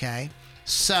 Okay.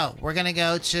 So we're going to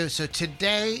go to, so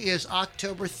today is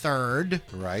October 3rd.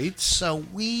 Right. So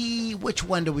which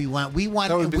one do we want? We want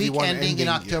That a would be the week one ending in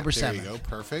October 7th. There you go.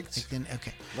 Perfect.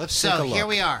 Okay. Let's so take a here look.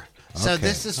 we are. So Okay.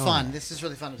 this is fun. This is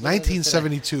really fun.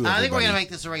 1972. I think we're going to everybody. make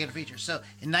this a regular feature. So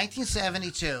in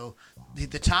 1972,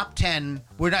 the top 10,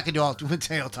 we're not going to do all, we'll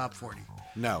tell you all top 40.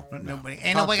 No. Nobody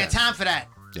Top got 10. time for that.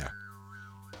 Yeah.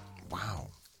 Wow.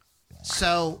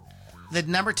 So the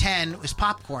number 10 is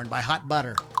Popcorn by Hot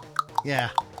Butter.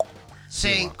 Yeah.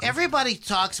 See, welcome. everybody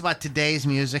talks about today's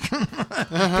music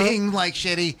being like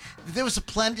shitty. There was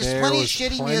plenty of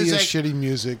shitty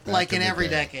music back like in the every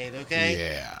day. decade, okay?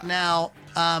 Yeah. Now,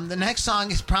 the next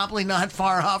song is probably not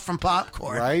far off from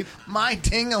Popcorn. Right? My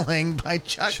Ding-a-Ling by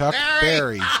Chuck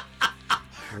Berry.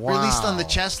 Wow. Released on the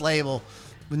Chess label.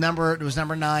 It was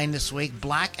number 9 this week.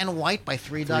 Black and White by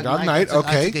Three Dog Night. That's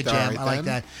Okay. a good All jam. right, I like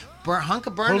then. that. Hunk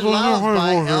of Burning Love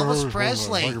by Elvis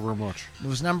Presley. Thank you very much. It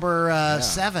was number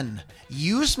 7.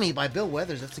 Use Me by Bill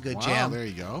Withers. That's a good Wow, jam. there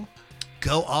you go.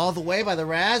 Go All the Way by the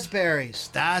Raspberries.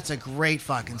 That's a great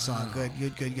fucking song. Good.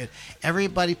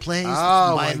 Everybody Plays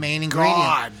by Main Ingredient.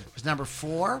 God. It was number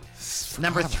 4.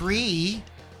 Number 3,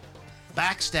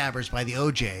 Backstabbers by the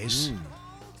OJs.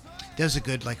 There's a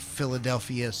good like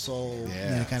Philadelphia soul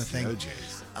kind of thing.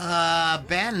 OJs.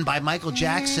 Ben by Michael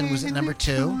Jackson was at number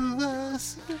 2.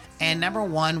 And number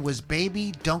 1 was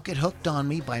Baby Don't Get Hooked on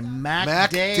Me by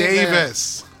Mac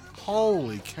Davis.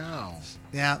 Holy cow.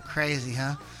 Yeah, crazy,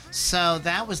 huh? So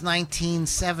that was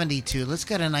 1972. Let's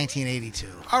go to 1982.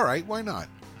 All right, why not?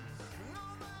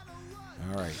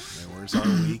 All right, now where's our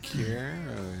week here?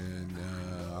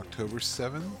 October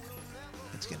 7th?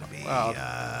 It's going to be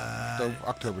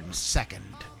October 2nd.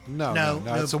 No,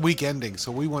 it's a week ending,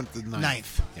 so we went the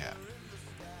 9th. Yeah.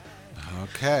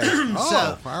 Okay.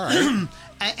 So, all right.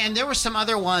 And there were some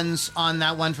other ones on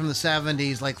that one from the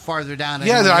 70s, like farther down.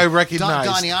 Yeah, that I recognized.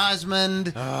 Donny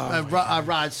Osmond,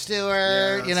 Rod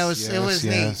Stewart. Yes, it was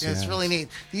neat. yes. It's really neat.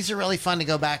 These are really fun to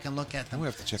go back and look at them. We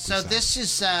have to check So this this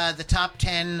is the top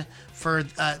 10 for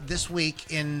this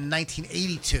week in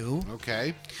 1982.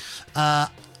 Okay.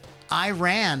 I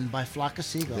Ran by Flock of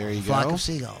Seagulls. There you Flock go. of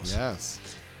Seagulls. Yes.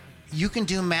 You Can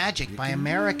Do Magic by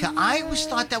America. I always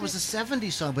thought that was a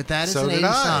 70s song, but that is So an did 80s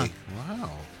I. song. Wow.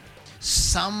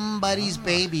 Somebody's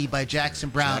Baby by Jackson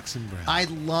Browne. Jackson Browne. I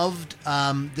loved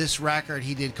this record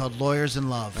he did called Lawyers in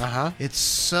Love. Uh-huh. It's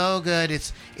so good.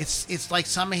 It's like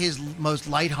some of his most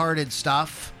lighthearted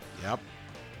stuff. Yep.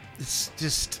 It's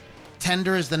just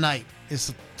Tender as the Night. It's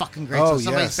a fucking great Oh, song.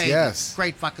 Somebody's yes, Baby. yes.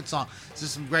 Great fucking song.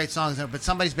 There's some great songs there. But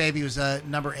Somebody's Baby was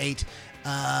number 8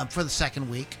 for the second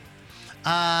week.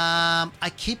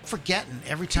 I keep forgetting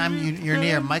every time you're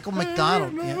near. Michael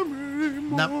McDonald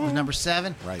was number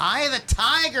 7. Right. Eye of the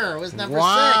Tiger was number 6.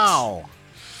 Wow.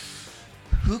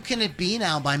 Who Can It Be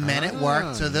Now by Men at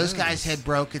Work. So those guys had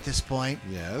broke at this point.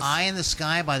 Yes. Eye in the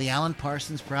Sky by the Alan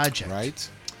Parsons Project. Right.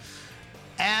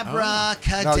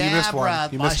 Abracadabra. No, you missed one.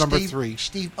 You by missed number Steve,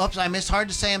 3. Oops, I missed Hard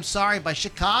to Say I'm Sorry by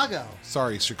Chicago.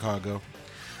 Sorry, Chicago.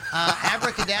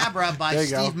 Abracadabra by There you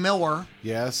Steve go. Miller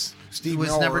Yes. Steve was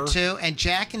Miller. number 2. And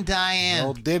Jack and Diane.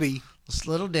 Old Ditty. This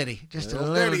little ditty. Just a Little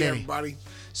little ditty, ditty. everybody.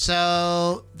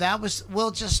 So that was,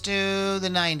 we'll just do the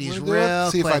 90s Wanna do it?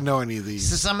 real See quick. if I know any of these.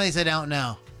 So some of these I don't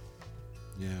know.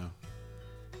 Yeah.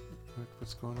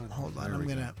 What's going on? Hold on, There I'm we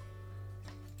going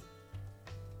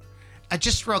to...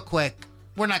 just real quick,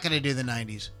 we're not going to do the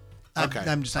 90s. Okay.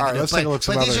 I'm just not All going right, to let's take a look at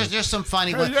some But these other- are just some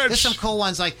funny ones. There's some cool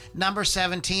ones like number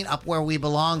 17, Up Where We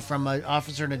Belong from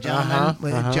Officer and a Gentleman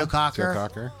with Joe Cocker. Joe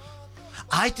Cocker.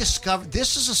 I discovered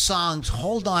this is a song,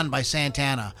 Hold On by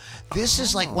Santana. This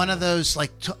is like one of those,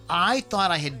 I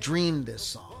thought I had dreamed this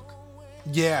song.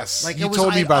 Yes. Like you it was,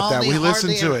 told me I about that. only We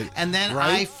listened to hardly- it. And then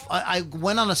right? I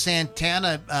went on a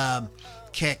Santana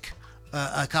kick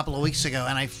a couple of weeks ago,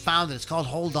 and I found it. It's called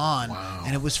Hold On. Wow.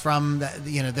 And it was from,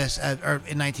 this or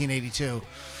in 1982.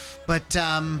 But,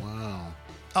 Wow.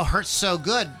 Hurts So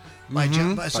Good by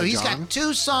Joe. So by he's John. got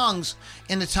 2 songs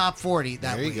in the top 40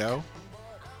 that There you week. go.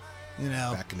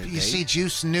 Back in the You day. see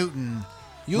Juice Newton,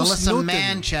 Juice Melissa Newton.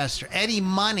 Manchester, Eddie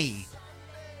Money.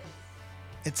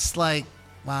 It's like,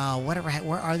 wow,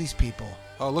 where are these people?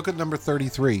 Oh, look at number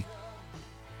 33.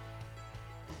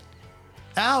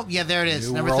 Oh, yeah, there it is.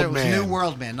 New Number World 3 was Man. New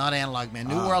World Man, not Analog Man.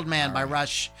 New World Man by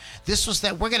Rush. This was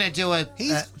that. We're going to do a.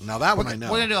 Now that one I know.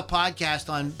 We're going to do a podcast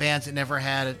on bands that never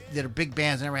had that are big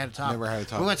bands that never had a top. Never had a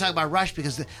top. We're going to talk about Rush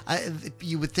because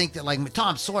you would think that like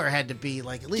Tom Sawyer had to be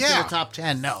like at least in Yeah. the top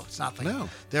 10. No, it's not. Like, No.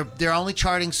 Their only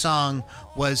charting song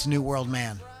was New World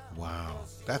Man. Wow.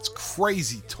 That's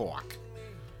crazy talk.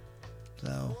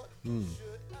 So.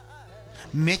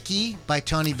 Mickey by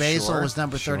Tony Basil Sure, was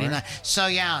number sure. 39.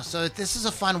 So this is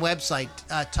a fun website,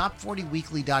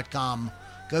 top40weekly.com.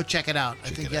 Go check it out. I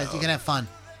think it you out. can have fun.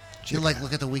 You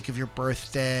look at the week of your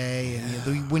birthday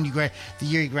and when you the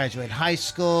year you graduate high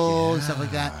school and stuff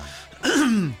like that.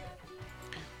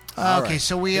 All Okay, right.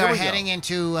 so we Here are we go. heading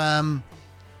into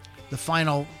the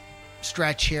final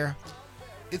stretch here.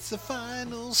 It's the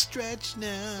final stretch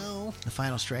now. The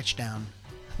final stretch down.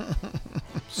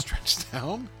 Stretch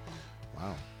down?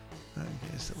 Wow.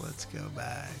 Okay, so let's go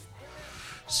back.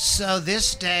 So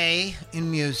this day in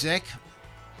music,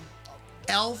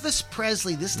 Elvis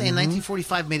Presley, this day in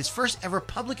 1945, made his first ever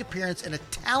public appearance in a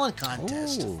talent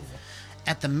contest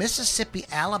at the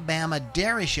Mississippi-Alabama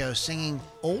Dairy Show, singing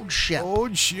Old Ship.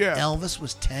 Old Ship. Elvis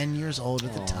was 10 years old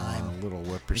at the time. A little He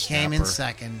whippersnapper. came in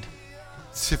second.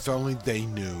 If only they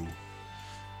knew.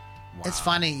 Wow. It's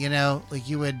funny, like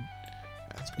you would,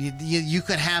 you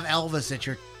could have Elvis at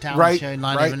your talent show and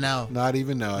not even know. Not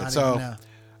even know it. Not So, even know.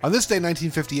 on this day,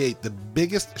 1958, the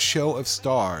biggest show of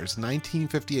stars,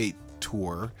 1958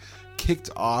 tour, kicked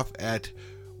off at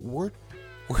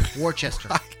Worcester.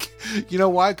 You know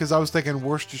why? Because I was thinking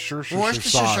Worcestershire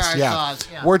sauce. Yeah.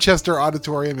 Worcester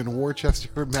Auditorium in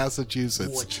Worcester,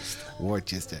 Massachusetts.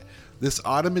 Worcester. This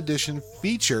autumn edition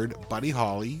featured Buddy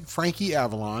Holly, Frankie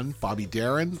Avalon, Bobby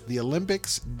Darin, the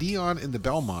Olympics, Dion and the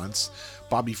Belmonts,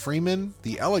 Bobby Freeman,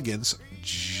 the Elegants,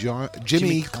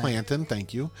 Jimmy Clanton,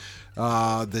 thank you,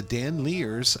 the Dan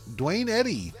Lears, Dwayne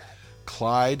Eddy,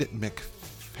 Clyde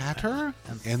McFatter,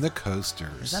 and the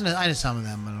Coasters. I know some of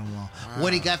them, but I don't know.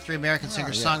 Woody Guthrie, American singer,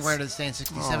 songwriter of the day in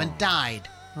 1967, died.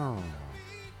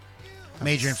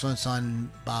 Major influence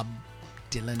on Bob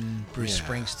Dylan, Bruce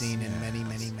Springsteen, and many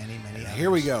others. Here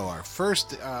we go. Our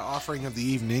first offering of the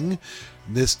evening.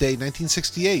 This day,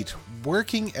 1968.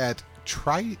 Working at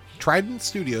Trident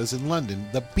Studios in London,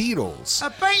 the Beatles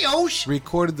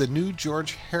recorded the new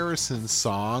George Harrison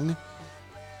song,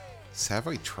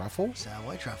 Savoy Truffle?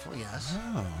 Savoy Truffle, yes.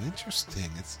 Oh, interesting.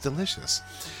 It's delicious.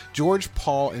 George,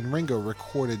 Paul, and Ringo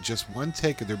recorded just one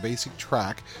take of their basic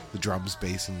track, the drums,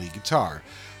 bass, and lead guitar.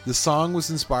 The song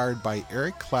was inspired by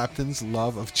Eric Clapton's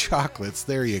love of chocolates,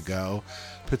 there you go,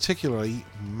 particularly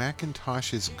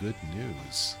Macintosh's Good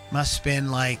News. Must have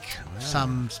been like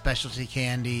some specialty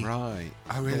candy. Right.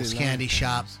 I really like candy those.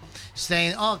 shop.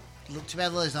 Saying, too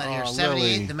bad Lily's not here. 78,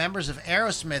 Lily. the members of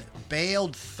Aerosmith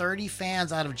bailed 30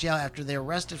 fans out of jail after they were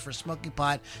arrested for smoking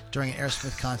pot during an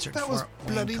Aerosmith concert. That was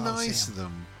Wayne bloody Coliseum. nice of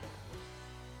them.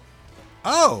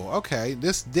 Oh, okay.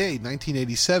 This day,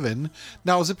 1987.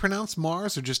 Now, is it pronounced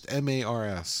Mars or just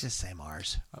M-A-R-S? Just say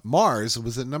Mars. Mars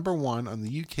was at number 1 on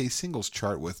the UK singles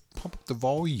chart with Pump Up the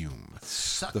Volume.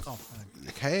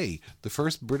 The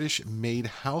first British-made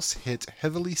house hit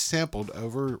heavily sampled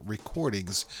over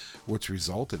recordings, which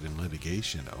resulted in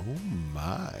litigation. Oh,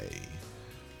 my.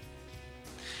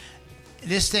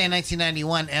 This day in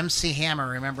 1991, MC Hammer,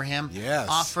 remember him? Yes.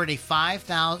 Offered a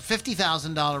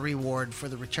 $50,000 reward for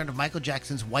the return of Michael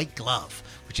Jackson's white glove,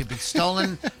 which had been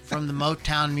stolen from the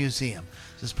Motown Museum.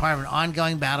 This is part of an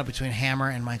ongoing battle between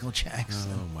Hammer and Michael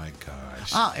Jackson. Oh, my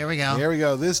gosh. Oh, here we go. Here we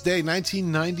go. This day,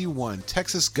 1991,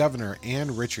 Texas Governor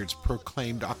Ann Richards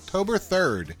proclaimed October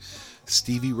 3rd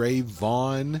Stevie Ray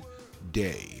Vaughan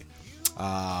Day.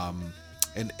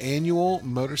 An annual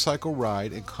motorcycle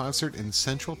ride and concert in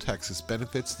Central Texas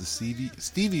benefits the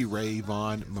Stevie Ray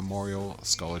Vaughan Memorial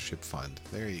Scholarship Fund.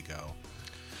 There you go.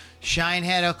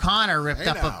 Shinehead O'Connor ripped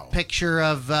up a picture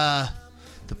of the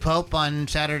Pope on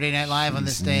Saturday Night Live on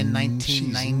this day in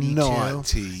 1992.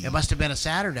 Naughty. It must have been a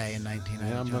Saturday in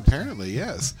 1992. Apparently,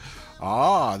 yes.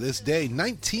 This day,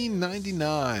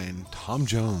 1999, Tom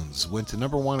Jones went to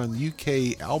number 1 on the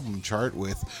UK album chart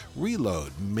with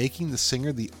Reload, making the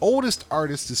singer the oldest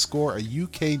artist to score a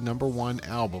UK number 1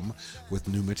 album with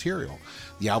new material.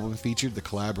 The album featured the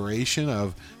collaboration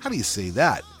of, how do you say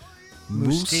that?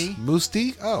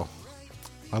 Moosty? Oh,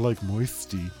 I like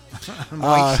Moisty.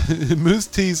 Moose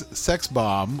T's Sex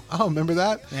Bomb. Oh, remember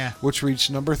that? Yeah. Which reached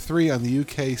number 3 on the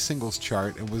UK singles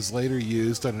chart and was later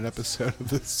used on an episode of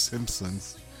The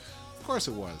Simpsons. Of course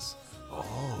it was.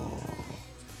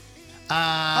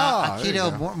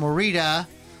 Akito Morita,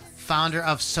 founder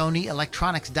of Sony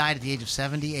Electronics, died at the age of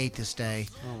 78 this day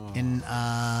in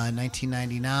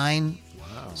 1999.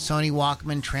 Wow. Sony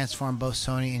Walkman transformed both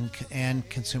Sony and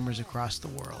consumers across the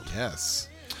world. Yes.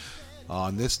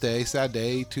 On this day, sad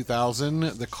day, 2000,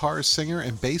 the Cars singer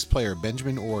and bass player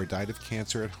Benjamin Orr died of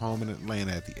cancer at home in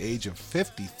Atlanta at the age of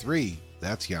 53.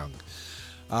 That's young.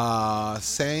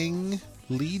 Sang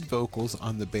lead vocals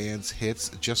on the band's hits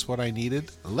Just What I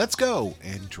Needed, Let's Go,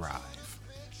 and Drive.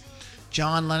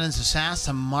 John Lennon's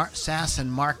assassin,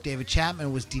 Mark David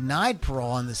Chapman, was denied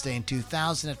parole on this day in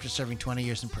 2000 after serving 20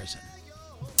 years in prison.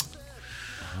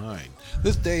 Fine.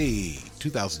 This day,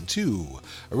 2002,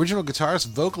 original guitarist,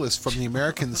 vocalist from the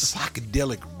American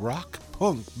psychedelic rock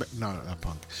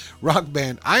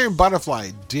band Iron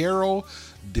Butterfly, Daryl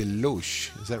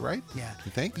DeLoche. Is that right? Yeah.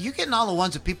 You think? You're getting all the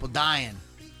ones of people dying.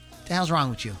 What the hell's wrong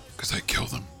with you? Because I kill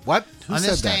them. What? Who On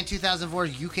said this day that? in 2004,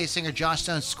 UK singer Joss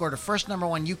Stone scored her first number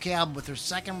 1 UK album with her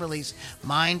second release,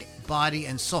 Mind, Body,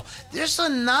 and Soul. There's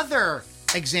another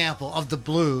example of the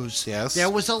blues. Yes. There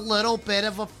was a little bit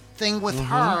of a thing with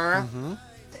her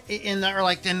in the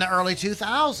early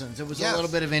 2000s. It was a little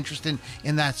bit of interest in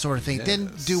that sort of thing. Yes.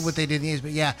 Didn't do what they did in the 80s,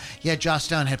 but yeah, Joss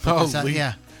Stone had put this out.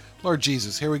 Yeah. Lord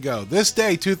Jesus, here we go. This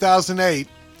day, 2008,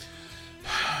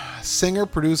 singer,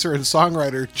 producer, and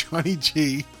songwriter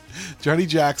Johnny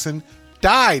Jackson,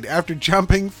 died after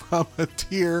jumping from a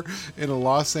tier in a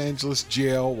Los Angeles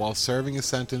jail while serving a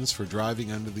sentence for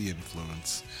driving under the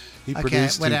influence. He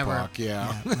produced Tupac.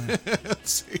 Yeah.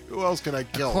 Let's see, who else can I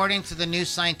kill? According to the new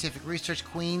scientific research,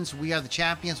 Queen's "We Are the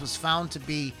Champions" was found to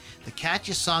be the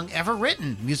catchiest song ever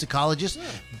written. Musicologist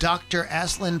Dr.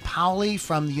 Aslan Powley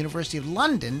from the University of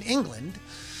London, England,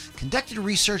 conducted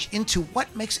research into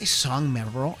what makes a song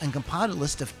memorable and compiled a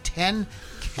list of 10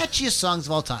 catchiest songs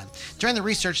of all time. During the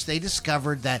research, they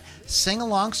discovered that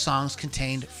sing-along songs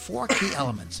contained 4 key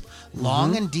elements: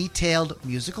 long and detailed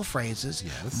musical phrases,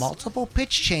 multiple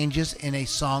pitch changes in a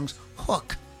song's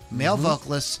hook, male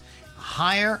vocalists,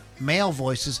 higher male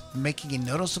voices making a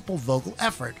noticeable vocal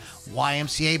effort,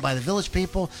 YMCA by the Village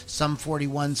People, Sum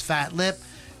 41's Fat Lip,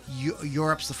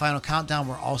 Europe's The Final Countdown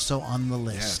were also on the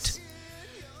list.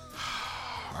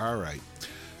 All right.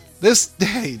 This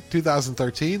day,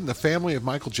 2013, the family of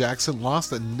Michael Jackson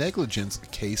lost a negligence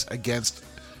case against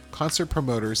concert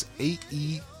promoters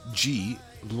AEG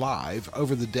Live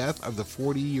over the death of the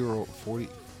 50-year-old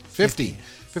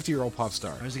pop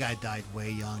star. There's a guy who died way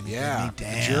young. Yeah.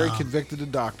 Damn. The jury convicted a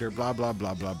doctor, blah, blah,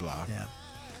 blah, blah, blah.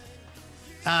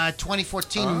 Yeah.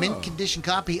 2014 mint condition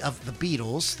copy of The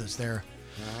Beatles. That's their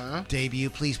debut.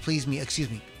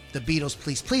 The Beatles'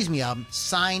 Please Please Me album,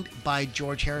 signed by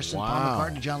George Harrison, Paul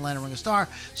McCartney, John Lennon, Ringo Starr,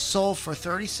 sold for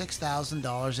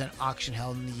 $36,000 at auction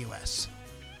held in the U.S.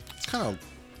 It's kind of...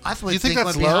 I thought you think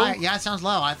that's low? Higher. Yeah, it sounds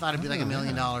low. I thought it'd be like $1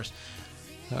 million.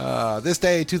 This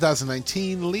day,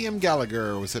 2019, Liam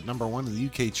Gallagher was at number 1 in the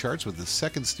UK charts with his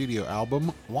second studio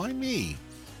album, Why Me?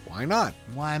 Why not?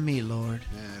 Why me, Lord?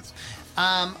 Yeah,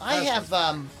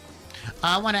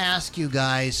 I want to ask you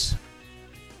guys,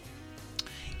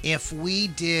 if we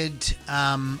did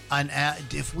an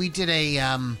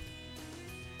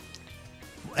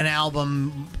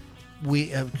album, a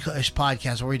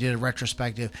podcast where we did a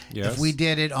retrospective. Yes. If we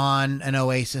did it on an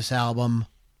Oasis album,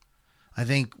 I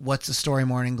think "What's the Story,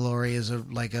 Morning Glory" is a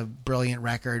brilliant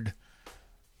record.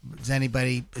 Does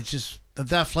anybody? It's just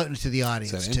that floating to the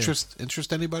audience. Does that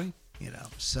interest anybody?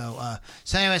 So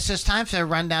anyway, it's just time to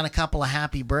run down a couple of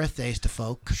happy birthdays to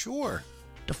folk. Sure.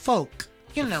 To folk.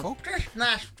 Just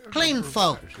nice, clean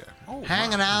folk.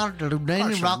 Hanging out at the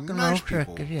Houdini Rock and Roll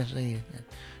Circus. Yes,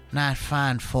 nice,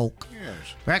 fine folk. Yes.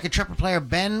 Record trumpet player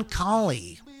Ben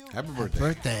Colley. Happy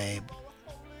birthday.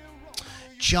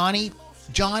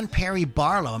 John Perry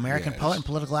Barlow, American poet and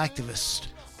political activist.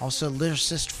 Also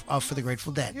lyricist for the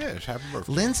Grateful Dead. Yes, happy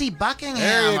birthday. Lindsey Buckingham,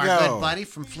 There you our go. good buddy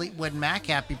from Fleetwood Mac.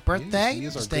 Happy birthday. He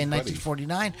is our This day in good buddy.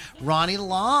 1949. Ronnie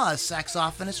Law, a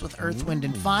saxophonist with Earth, Wind,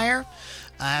 and Fire.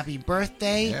 Happy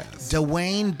birthday. Yes.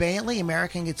 Dwayne Bailey,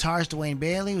 American guitarist Dwayne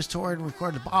Bailey, was toured and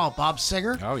recorded. Bob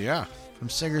Seger Oh, yeah. from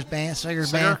Seger's band. Singer.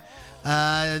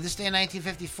 This day in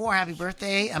 1954. Happy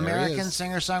birthday, he American is.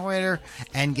 singer, songwriter,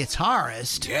 and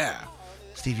guitarist Yeah.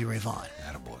 Stevie Ray Vaughan.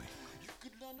 Attaboy.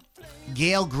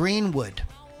 Gail Greenwood,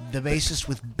 the bassist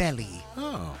with Belly.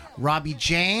 Oh. Robbie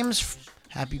James,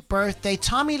 happy birthday.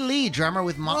 Tommy Lee, drummer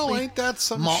with Motley. ain't that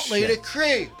some Motley shit?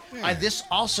 Crue. Yeah. This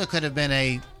also could have been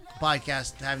a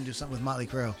podcast having to do something with Motley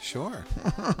Crue. Sure.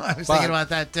 I was thinking about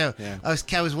that too. Yeah.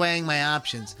 I was weighing my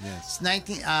options. Yes.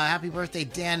 It's happy birthday,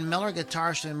 Dan Miller,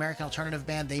 guitarist of the American alternative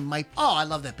band. They might. Oh, I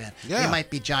love that band. Yeah. They Might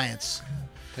Be Giants.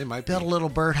 They might Build a little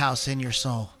birdhouse in your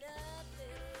soul.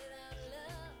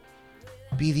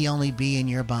 Be the only bee in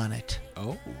your bonnet.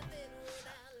 Oh.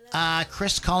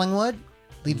 Chris Collingwood,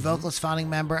 lead vocalist, founding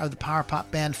member of the power pop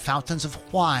band Fountains of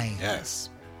Why. Yes.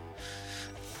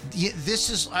 This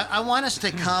is. I want us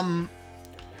to come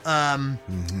to a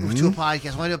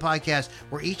podcast. I want to do a podcast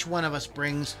where each one of us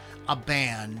brings a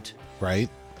band Right.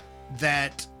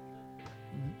 that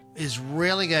is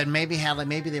really good. Maybe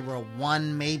they were a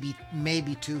one, maybe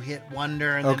 2-hit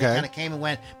wonder, and then Okay. they kind of came and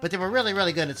went. But they were really,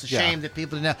 really good. It's a Yeah. shame that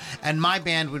people didn't know. And my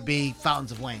band would be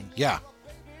Fountains of Wayne. Yeah.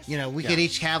 We could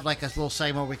each have like a little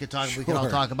segment where we could talk. We could all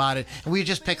Sure. talk about it, and we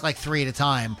just pick like 3 at a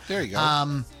time. There you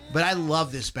go. But I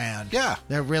love this band. Yeah.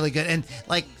 They're really good, and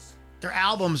like their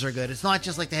albums are good. It's not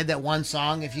just like they had that one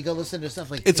song. If you go listen to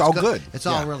stuff like It's all good. It's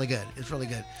all Yeah. really good. It's really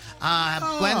good.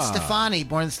 Gwen Stefani,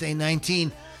 born this day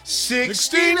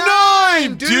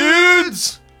 1969,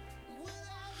 dudes.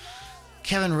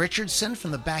 Kevin Richardson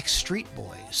from the Backstreet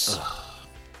Boys.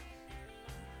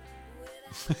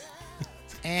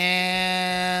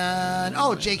 And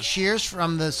Jake Shears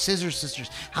from the Scissor Sisters.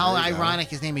 How ironic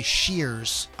his name is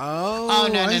Shears. Oh,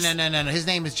 no. His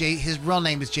name is His real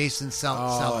name is Jason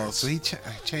Sellers. Oh, so he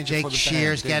changed Jake it for the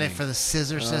Shears, band, get didn't it he? for the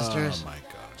Scissor Sisters. Oh my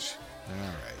gosh! All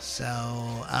right.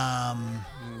 So,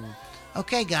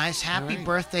 okay, guys, happy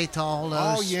birthday to all those.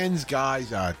 All Jens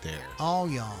guys out there. All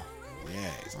y'all.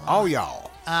 Yes, all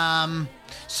y'all.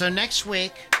 So next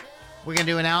week we're gonna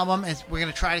do an album. We're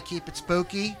gonna try to keep it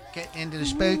spooky. Get into the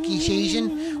spooky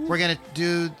season. We're gonna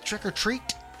do Trick or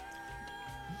Treat.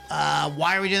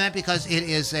 Why are we doing that? Because it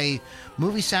is a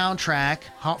movie soundtrack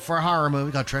for a horror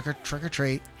movie called Trick or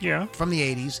Treat. Yeah. From the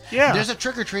 80s. Yeah. There's a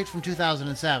Trick or Treat from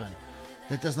 2007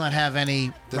 that does not have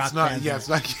any rock bands. Yeah, it's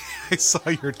not. I saw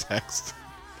your text.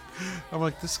 I'm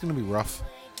like, this is gonna be rough.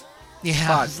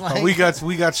 Yeah, But we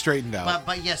got straightened out.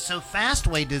 But yes, so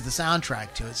Fastway did the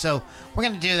soundtrack to it. So we're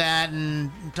gonna do that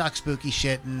and talk spooky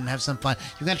shit and have some fun.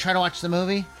 You gonna try to watch the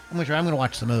movie? I'm gonna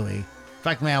watch the movie. In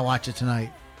fact, may I watch it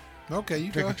tonight? Okay,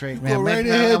 you Trick go. or Treat. You Man, go right maybe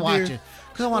ahead, I'll watch dear. it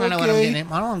because I want to know what I'm getting. I don't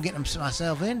know what I'm getting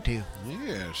myself into.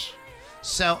 Yes.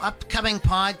 So upcoming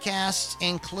podcasts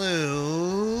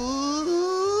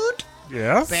include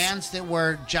Yes. bands that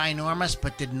were ginormous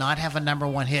but did not have a number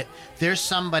one hit. There's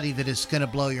somebody that is going to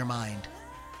blow your mind.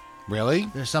 Really?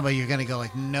 There's somebody you're going to go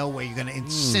like, no way. You're going to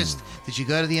insist that you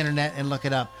go to the internet and look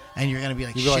it up, and you're going to be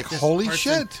like, You'll be like, this holy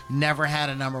person shit. never had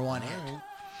a number one hit.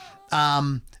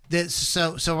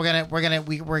 So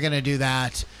we're gonna do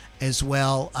that as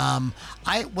well.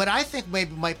 What I think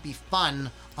maybe might be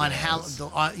fun on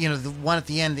the one at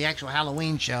the end, the actual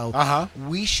Halloween show.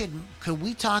 Could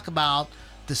we talk about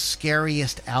the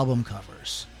scariest album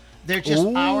covers? They're just the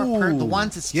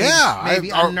ones that maybe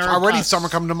unnerved already us. some are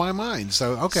coming to my mind.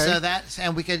 So okay. So that's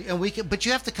we could, but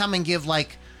you have to come and give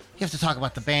like. You have to talk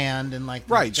about the band and like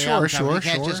Right, the sure, album cover. sure, You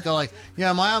can't sure. just go like,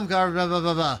 yeah, my album cover, blah blah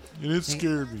blah blah. And it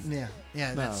scared me.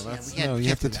 Yeah. No, We can't you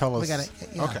have to do that. tell us. We gotta,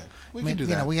 Okay, we can do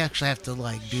that. We actually have to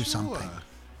like do something.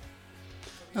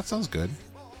 That sounds good.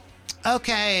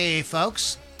 Okay,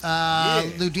 folks.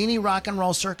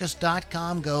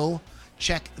 LudiniRockandRollCircus.com. Go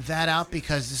check that out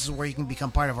because this is where you can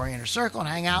become part of our inner circle and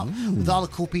hang out with all the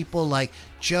cool people like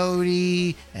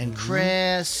Jody and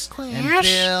Chris and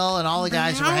Bill and all the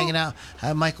guys that were hanging out.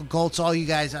 Michael Goltz, all you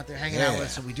guys out there hanging out with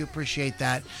us. So we do appreciate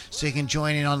that. So you can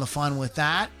join in on the fun with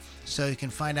that. So you can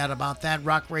find out about that.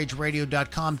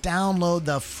 RockRageRadio.com. Download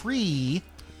the free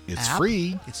It's app.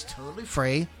 free. It's totally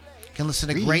free. You can listen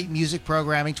to great music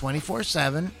programming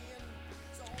 24/7.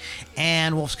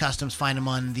 And Wolf's Customs, find him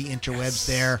on the interwebs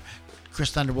there. Chris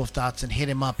Thunderwolf Dotson, hit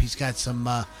him up. He's got some,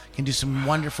 can do some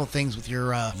wonderful things with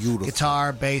your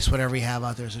guitar, bass, whatever you have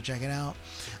out there. So check it out.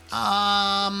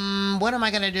 What am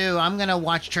I going to do? I'm going to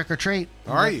watch Trick or Treat.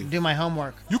 Are you? Do my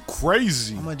homework. You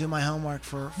crazy. I'm going to do my homework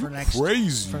for the next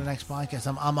podcast.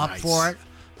 I'm up for it.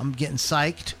 I'm getting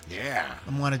psyched. Yeah.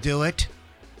 I'm going to do it.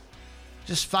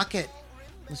 Just fuck it.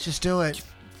 Let's just do it.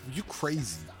 You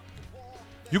crazy.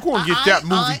 You're going to get that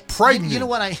movie pregnant. You know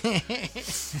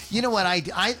what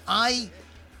I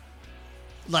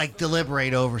like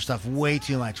deliberate over stuff way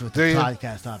too much with the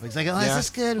podcast topics. Like, is this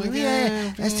good?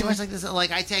 Yeah, that's too much like this.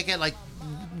 Like, I take it like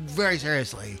very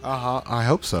seriously. I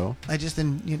hope so. I just I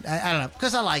don't know,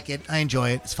 because I like it. I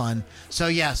enjoy it. It's fun. So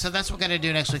yeah, so that's what we're gonna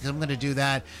do next week. I'm gonna do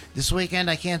that this weekend.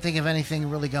 I can't think of anything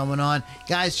really going on,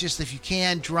 guys. Just if you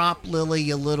can, drop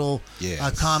Lily a little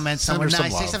comment somewhere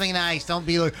nice. Say something nice. Don't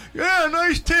be like, yeah,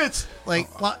 nice tits.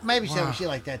 Like, well, maybe she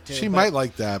like that too. She might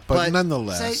like that, but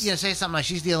nonetheless, say something like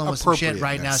she's dealing with some shit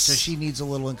right now, so she needs a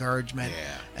little encouragement.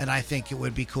 Yeah. And I think it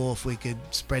would be cool if we could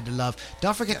spread the love.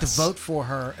 Don't forget to vote for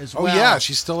her as well. Oh yeah,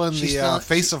 she's still in the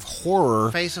Face of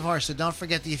Horror. Face of Horror. So don't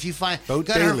forget that if you find vote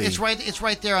go to her, daily. it's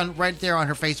right there on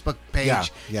her Facebook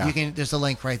page. Yeah. You can. There's a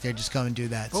link right there. Just go and do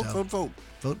that.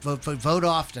 Vote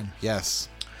often. Yes.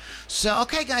 So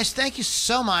okay, guys, thank you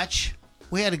so much.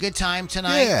 We had a good time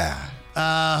tonight.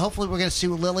 Yeah. Hopefully we're going to see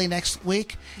Lily next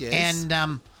week. Yes.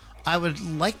 And I would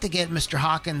like to get Mr.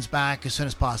 Hawkins back as soon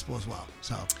as possible as well.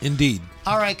 So Indeed.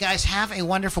 all right, guys, have a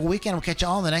wonderful weekend. We'll catch you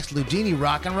all in the next Ludini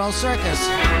Rock and Roll Circus.